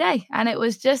song every day. And it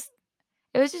was just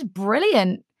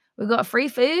brilliant. We got free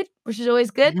food, which is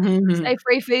always good. Say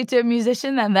free food to a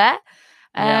musician, then there.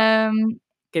 Yeah.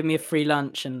 Give me a free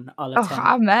lunch and I'll attend.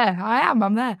 I'm there.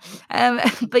 I'm there.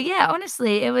 But yeah,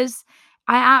 honestly, I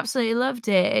absolutely loved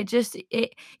it.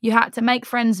 You had to make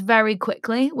friends very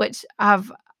quickly, which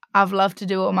I've loved to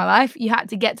do all my life. You had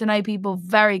to get to know people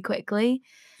very quickly.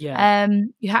 Yeah.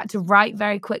 You had to write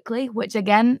very quickly, which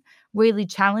again really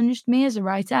challenged me as a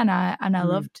writer, and I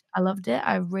loved it.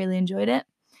 I really enjoyed it.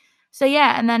 So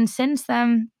yeah, and then since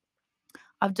then,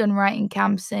 I've done writing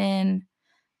camps in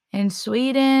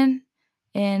Sweden,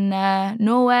 in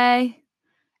Norway,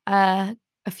 a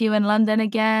few in London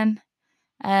again.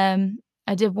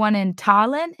 I did one in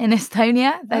Tallinn in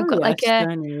Estonia. They've got like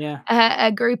Estonia,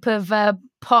 a group of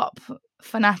pop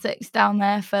fanatics down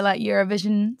there for like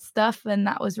Eurovision stuff, and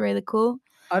that was really cool.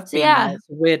 I've been there. It's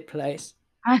a weird place.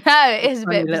 I know it is a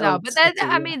bit bizarre, but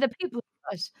the people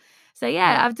are gosh. So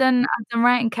yeah, I've done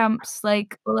writing camps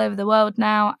like all over the world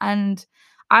now, and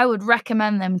I would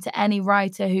recommend them to any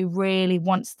writer who really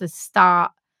wants to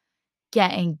start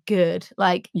getting good,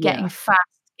 like getting fast,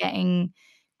 getting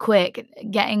quick,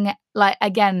 getting like,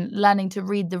 again, learning to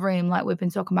read the room like we've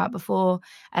been talking about before,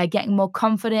 getting more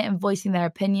confident in voicing their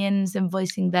opinions and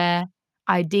voicing their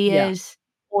ideas,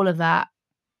 all of that.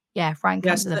 Yeah, writing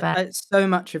camps are the best. So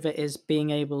much of it is being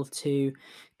able to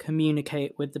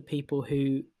communicate with the people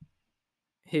who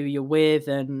you're with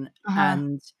and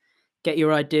get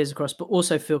your ideas across, but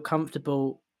also feel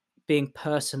comfortable being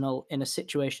personal in a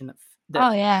situation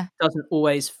that doesn't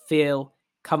always feel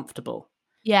comfortable.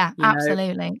 Yeah,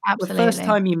 absolutely. The first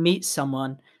time you meet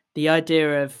someone, the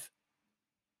idea of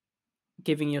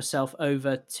giving yourself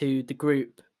over to the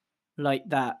group like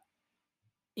that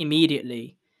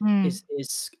immediately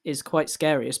is quite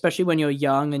scary, especially when you're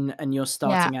young and you're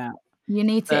starting out. You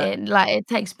need to it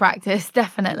takes practice,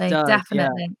 definitely.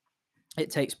 Definitely. It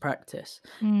takes practice.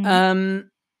 Do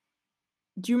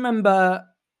you remember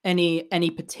any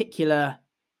particular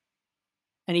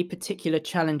any particular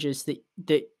challenges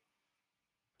that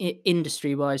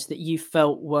industry wise that you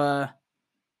felt were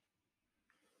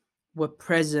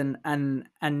present,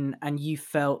 and you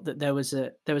felt that there was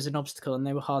an obstacle and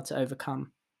they were hard to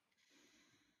overcome?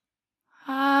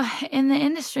 In the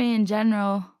industry in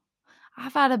general,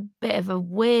 I've had a bit of a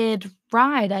weird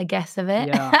ride, I guess, of it.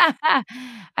 Yeah.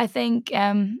 I think,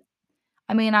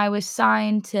 I mean, I was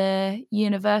signed to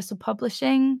Universal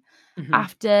Publishing Mhm.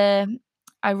 after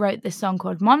I wrote this song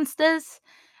called Monsters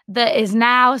that is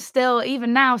now still,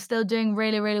 even now, still doing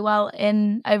really, really well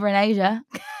over in Asia.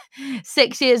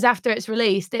 6 years after it's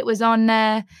released, it was on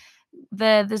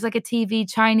there's like a TV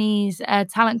Chinese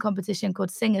talent competition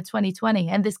called Singer 2020,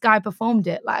 and this guy performed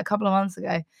it like a couple of months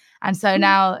ago, and so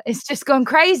now it's just gone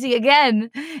crazy again.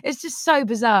 It's just so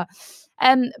bizarre.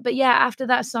 But yeah, after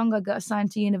that song, I got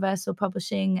assigned to Universal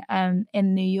Publishing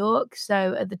in New York.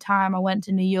 So at the time, I went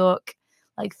to New York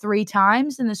like 3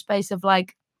 times in the space of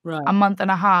like Right. a month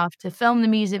and a half to film the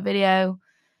music video,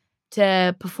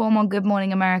 to perform on Good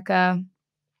Morning America.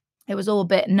 It was all a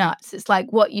bit nuts. It's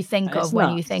like what you think It's of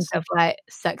when you think nuts. of, like,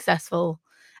 successful,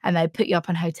 and they put you up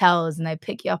in hotels, and they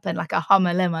pick you up in, like, a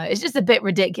Hummer limo. It's just a bit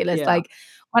ridiculous. Yeah. Like,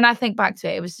 when I think back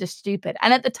to it, it was just stupid.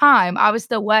 And at the time, I was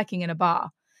still working in a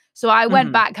bar. So I went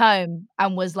Mhm. back home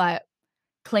and was, like,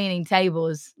 cleaning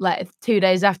tables, like, 2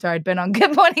 days after I'd been on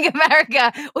Good Morning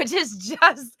America, which is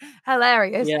just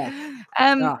hilarious.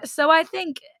 Yeah. So I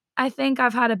think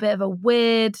I've had a bit of a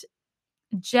weird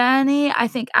journey. I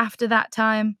think after that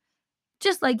time,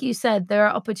 just like you said, there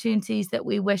are opportunities that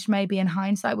we wish maybe in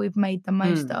hindsight we've made the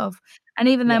most Mm. of. And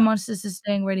even though Yeah. Monsters is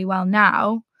doing really well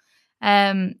now,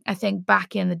 I think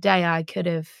back in the day I could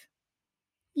have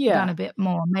done Yeah. a bit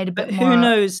more, made a bit But who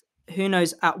more.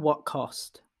 knows at what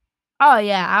cost? Oh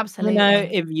yeah, You know,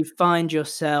 absolutely. if you find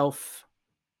yourself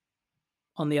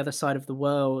on the other side of the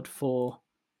world for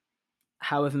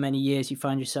however many years you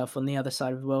find yourself on the other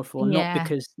side of the world for, not Yeah.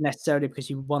 because necessarily because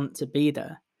you want to be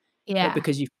there, but Yeah.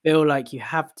 because you feel like you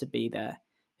have to be there.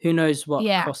 Who knows what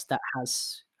Yeah. cost that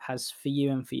has for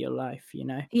you and for your life, you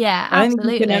know? Yeah, I don't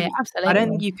think you can absolutely.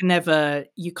 ever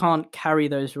Absolutely. you can't carry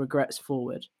those regrets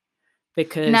forward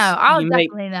because No, I'll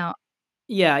definitely not.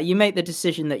 you make the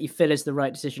decision that you feel is the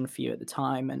right decision for you at the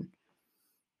time,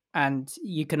 and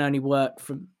you can only work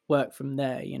from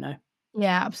there, you know?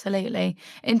 Yeah, absolutely.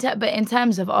 But in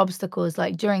terms of obstacles,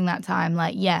 like during that time,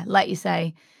 like yeah, like you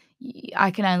say,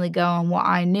 I can only go on what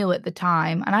I knew at the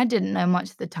time, and I didn't know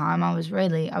much at the time. I was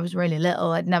really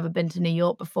little. I'd never been to New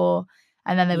York before,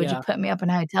 and then they would just Yeah. put me up in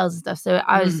hotels and stuff. So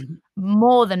I was Mhm.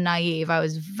 more than naive. I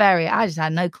just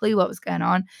had no clue what was going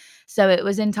on. So it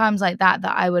was in times like that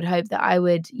that I would hope that I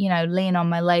would, lean on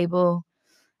my label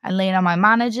and lean on my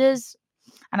managers.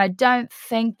 And I don't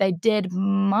think they did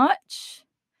much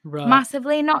Right.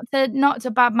 massively, not to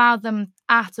badmouth them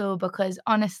at all, because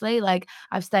honestly, like,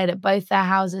 I've stayed at both their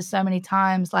houses so many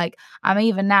times, like, I'm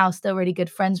even now still really good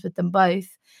friends with them both,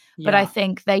 but I Yeah.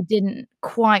 think they didn't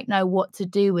quite know what to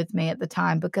do with me at the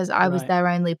time because I was Right. their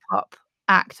only pop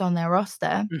act on their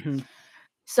roster. Mhm.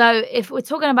 So, if we're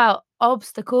talking about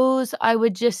obstacles, I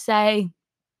would just say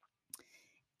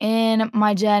in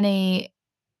my journey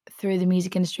through the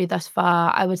music industry thus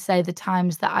far, I would say the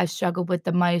times that I've struggled with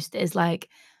the most is, like,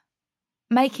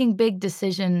 making big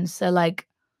decisions. So, like,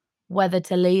 whether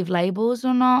to leave labels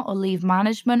or not, or leave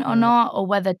management or Right. not, or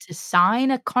whether to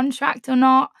sign a contract or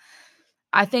not.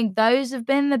 I think those have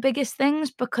been the biggest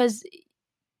things because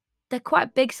they're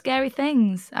quite big, scary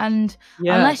things. And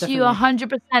Yeah, unless you definitely.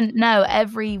 100% know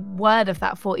every word of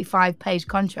that 45-page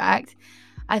contract,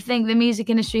 I think the music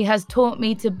industry has taught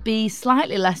me to be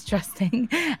slightly less trusting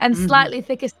and Mhm. slightly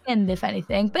thicker skinned, if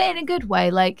anything, but in a good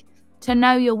way. Like, to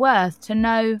know your worth, to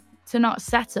know to not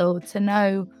settle, to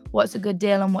know what's a good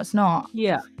deal and what's not.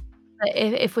 Yeah. But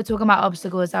if we're talking about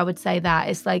obstacles, I would say that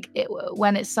it's like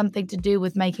when it's something to do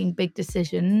with making big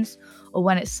decisions, or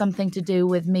when it's something to do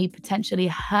with me potentially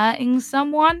hurting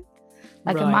someone,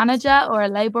 like a Right. manager or a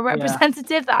label Yeah.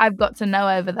 representative that I've got to know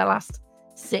over the last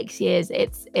 6 years.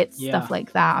 It's Yeah. stuff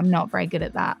like that. I'm not very good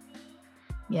at that.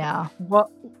 Yeah. What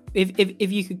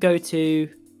if you could go to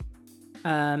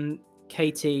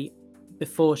Katie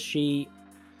before she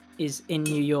is in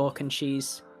New York and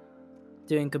she's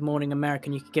doing Good Morning America,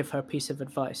 and you could give her a piece of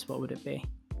advice, what would it be?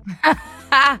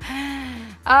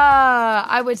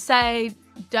 I would say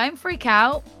don't freak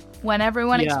out when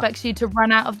everyone Yeah. expects you to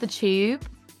run out of the tube,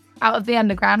 out of the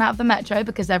underground, out of the metro,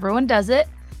 because everyone does it.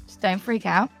 Just don't freak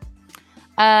out.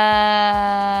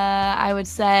 I would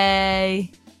say,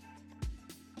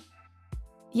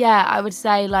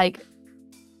 like,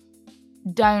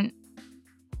 don't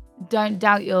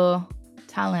doubt your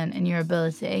talent and your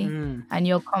ability Mm. and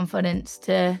your confidence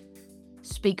to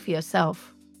speak for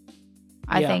yourself.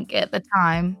 I Yeah. think at the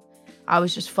time I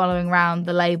was just following around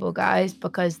the label guys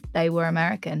because they were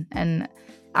American and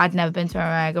I'd never been to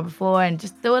America before, and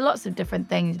just there were lots of different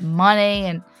things, money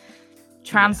and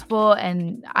transport,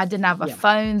 and I didn't have a Yeah.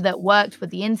 phone that worked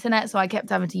with the internet, so I kept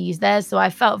having to use theirs. So I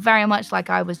felt very much like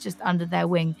I was just under their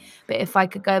wing. But if I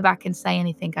could go back and say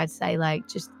anything, I'd say like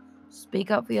just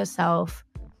speak up for yourself.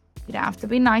 You don't have to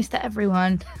be nice to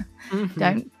everyone.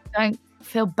 Mhm. Don't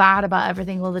feel bad about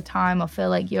everything all the time or feel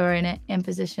like you're in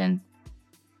position.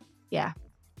 Yeah.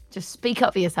 Just speak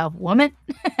up for yourself, woman.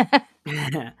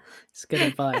 It's good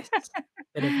advice.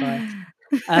 Good advice.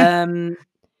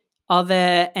 Are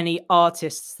there any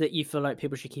artists that you feel like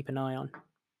people should keep an eye on?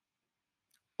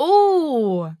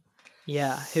 Ooh.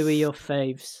 Yeah. Who are your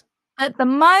faves? At the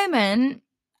moment,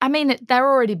 I mean, they're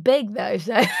already big though,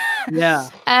 so Yeah.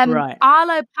 Right.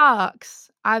 Arlo Parks,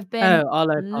 I've been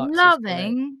Arlo Parks is great.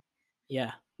 loving.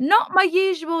 Yeah. Not my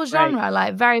usual Great. genre,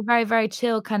 like very, very, very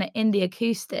chill kind of indie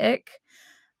acoustic.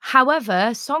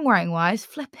 However, songwriting-wise,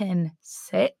 flipping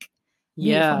sick.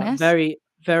 Yeah. Beautifulness. Very,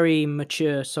 very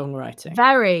mature songwriting.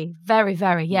 Very, very,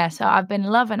 very. Yeah. So I've been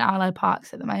loving Arlo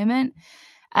Parks at the moment.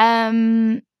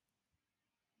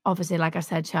 Obviously, like I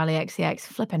said, Charlie XCX,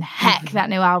 flipping heck, that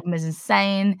new album is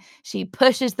insane. She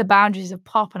pushes the boundaries of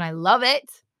pop, and I love it.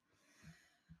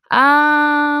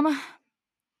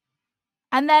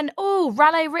 And then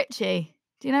Raleigh Ritchie.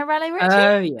 Do you know Raleigh Ritchie?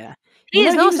 Oh yeah. He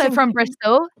is he was also in- from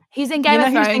Bristol. He's in Game of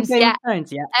he was in Thrones. Game Yeah. of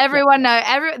Thrones, yeah. Everyone know.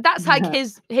 That's like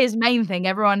his main thing.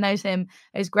 Everyone knows him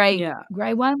as Grey Yeah.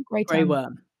 Grey Worm. Grey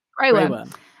Worm. Grey Worm.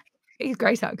 He's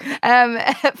Grey Tongue.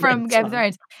 From Game of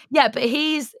Thrones. Yeah, but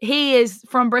he is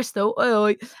from Bristol.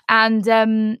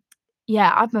 And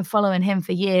yeah, I've been following him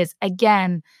for years.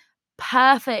 Again,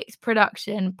 perfect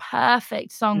production,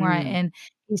 perfect songwriting.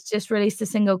 He's just released a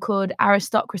single called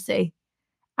Aristocracy.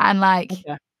 And like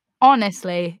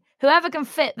honestly, whoever can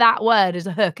fit that word as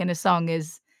a hook in a song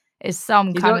is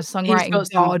some kind of songwriting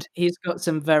god. He's got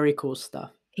some very cool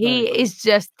stuff. He is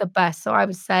just the best. So I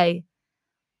would say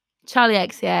Charlie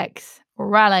XCX,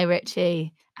 Raleigh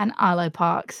Ritchie, and Arlo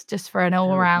Parks, just for an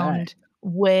all-round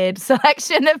weird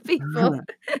selection of people.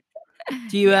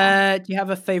 Do you have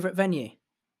a favorite venue?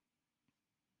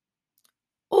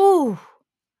 Ooh,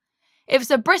 if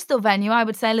it's a Bristol venue, I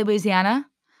would say Louisiana.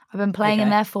 I've been playing in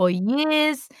there for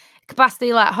years.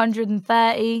 Capacity like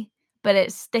 130, but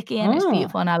it's sticky and it's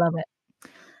beautiful, and I love it.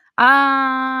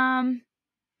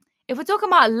 If we're talking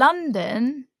about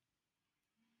London,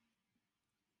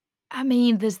 I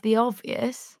mean, there's the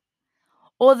obvious,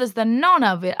 or there's the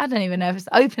non-obvious. I don't even know if it's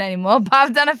open anymore, but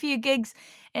I've done a few gigs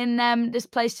in this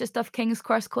place just off King's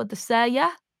Cross called the Surya.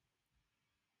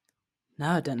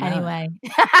 No, I don't know. Anyway,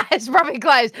 it's probably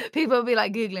closed. People will be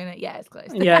like Googling it. Yeah, it's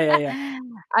closed. Yeah.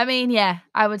 I mean, yeah,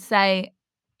 I would say,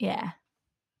 yeah,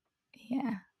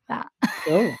 that.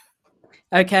 Cool.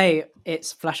 Okay,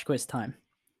 it's flash quiz time.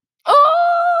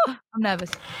 Oh, I'm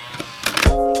nervous.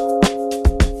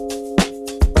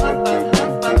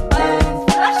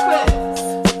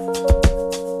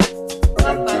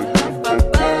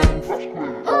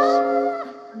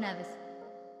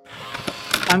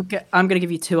 I'm going to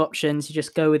give you two options. You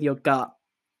just go with your gut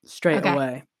straight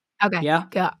away. Okay. Yeah?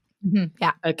 Gut. Mm-hmm.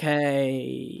 Yeah.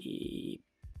 Okay.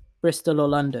 Bristol or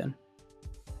London?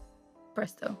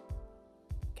 Bristol.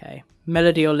 Okay.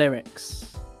 Melody or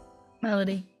lyrics?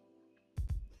 Melody.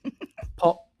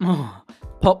 Pop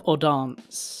or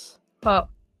dance? Pop.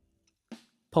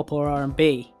 Pop or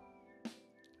R&B?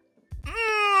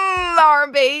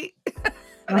 R&B.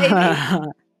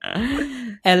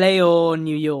 LA or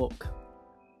New York?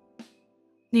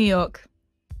 New York.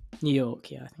 New York,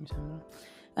 yeah, I think so.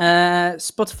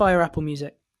 Spotify or Apple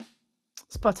Music?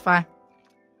 Spotify.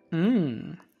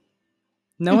 No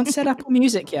one said Apple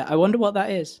Music yet. I wonder what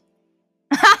that is.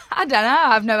 I don't know.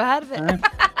 I've never heard of it.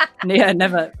 Yeah,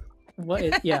 never. What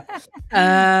is? Yeah.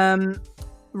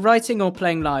 Writing or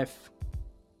playing live?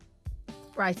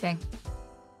 Writing.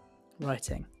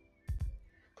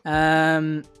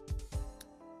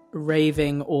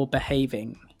 Raving or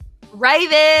behaving?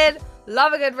 Raving.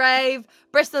 Love a good rave.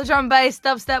 Bristol drum bass,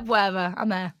 dubstep, whatever. I'm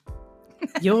there.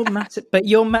 You're massive, but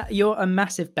you're a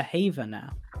massive behaver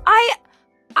now.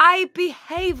 I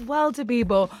behave well to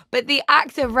people, but the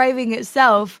act of raving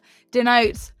itself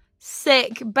denotes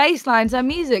sick bass lines and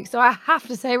music, so I have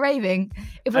to say raving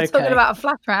if we're talking about a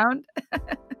flash round.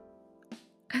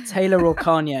 Taylor or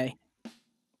Kanye?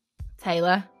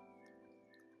 Taylor.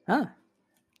 Huh.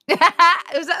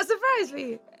 Was that a surprise for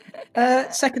you?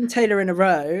 Second Taylor in a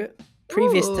row.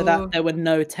 Previous to that, there were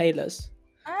no Taylors.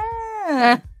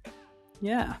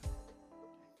 Yeah.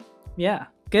 Yeah.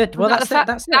 Good. Was Well, that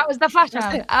that's it. that was the flash That's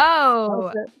round. it.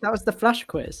 Oh, That was the flash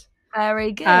quiz.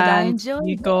 very good. I And enjoyed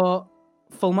you it. got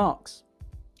full marks.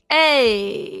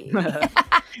 Hey,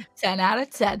 10 out of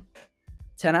 10.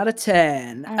 10 out of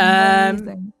 10.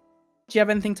 Amazing. Do you have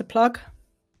anything to plug?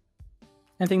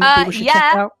 Anything that people should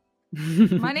check out?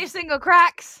 My new single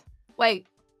Cracks. Wait,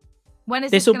 when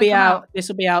is This this will gonna be come out. out? This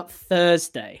will be out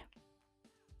Thursday.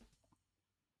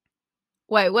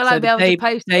 Wait, will So I be able to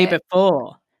post day it?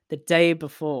 before. The day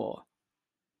before.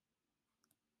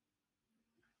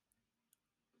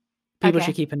 People Okay.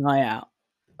 should keep an eye out.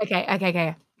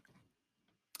 Okay.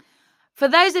 For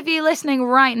those of you listening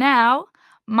right now,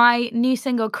 my new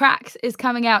single Cracks is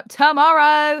coming out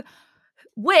tomorrow,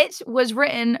 which was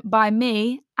written by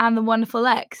me and the wonderful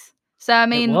Lex. So I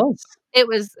mean, It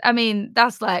was.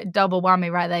 that's like double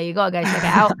whammy right there. You gotta go check it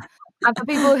out. And for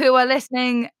people who are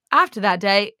listening after that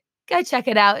date, go check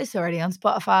it out. It's already on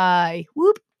Spotify.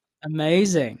 Whoop.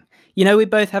 Amazing. You know, we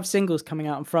both have singles coming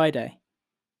out on Friday.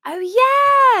 Oh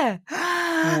yeah.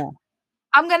 Yeah.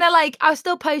 I'm gonna I'll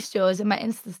still post yours in my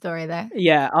Insta story though.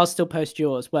 Yeah, I'll still post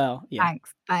yours. Well, yeah.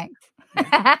 Thanks.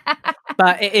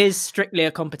 But it is strictly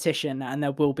a competition and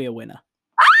there will be a winner.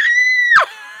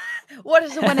 What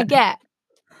does the winner get?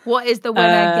 What is the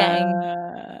winner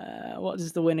getting? What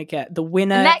does the winner get? The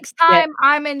winner. The next time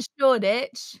I'm in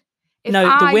Shoreditch, if No,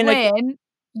 the I winner- win,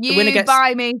 you winner gets-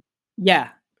 buy me. Yeah,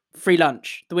 free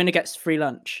lunch. The winner gets free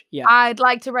lunch. Yeah. I'd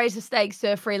like to raise the stakes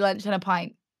to a free lunch and a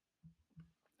pint.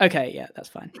 Okay, yeah, that's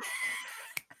fine.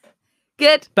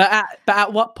 Good. But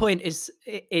at what point is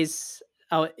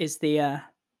the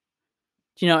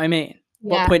do you know what I mean?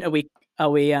 Yeah. What point are we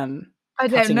I don't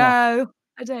cutting know.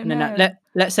 I don't know. no,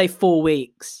 let's say 4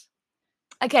 weeks.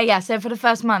 Okay, yeah. So for the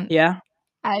first month. Yeah.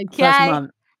 Okay. First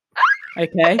month.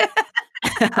 Okay.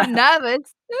 I'm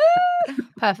nervous.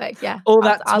 Perfect. Yeah. all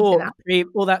that I'll do talk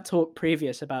all that talk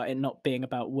previous about it not being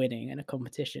about winning in a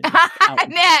competition. is out.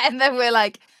 Yeah, and then we're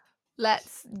like,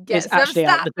 let's get It's some actually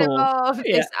out stats the door. involved.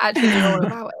 Yeah. It's actually all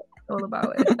about it. All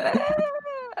about it.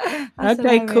 That's Okay,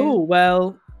 hilarious. cool.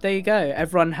 Well, there you go.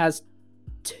 Everyone has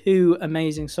 2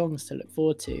 amazing songs to look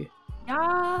forward to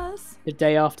Yes. the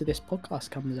day after this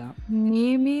podcast comes out.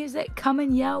 New music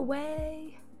coming your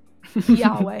way.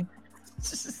 Yahweh.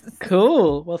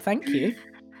 Cool. Well, thank you.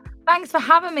 Thanks for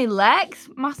having me, Lex.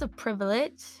 Massive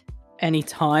privilege.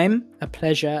 Anytime. A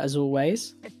pleasure as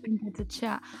always. It's been good to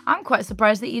chat. I'm quite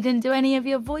surprised that you didn't do any of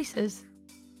your voices.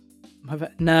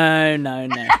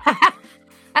 No.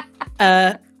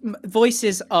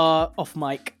 Voices are off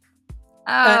mic.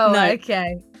 Oh, no.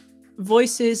 okay.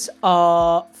 Voices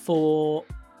are for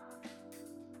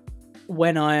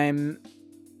when I'm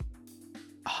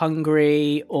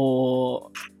hungry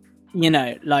or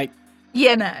like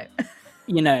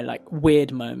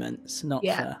weird moments, not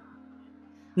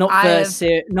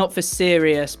for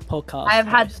serious podcasts. I have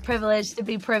had the privilege to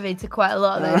be privy to quite a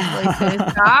lot of those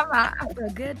voices. So I feel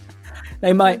good.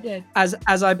 They might, good. as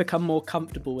I become more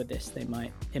comfortable with this, they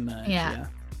might emerge. Yeah.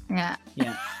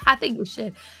 Yeah. I think you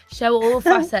should show all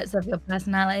facets of your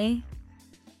personality.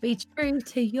 Be true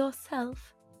to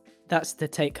yourself. That's the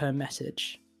take-home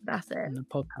message That's it. in the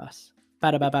podcast.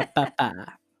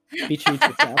 Ba-da-ba-ba-ba-ba. Be true to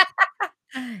yourself.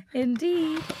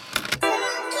 Indeed.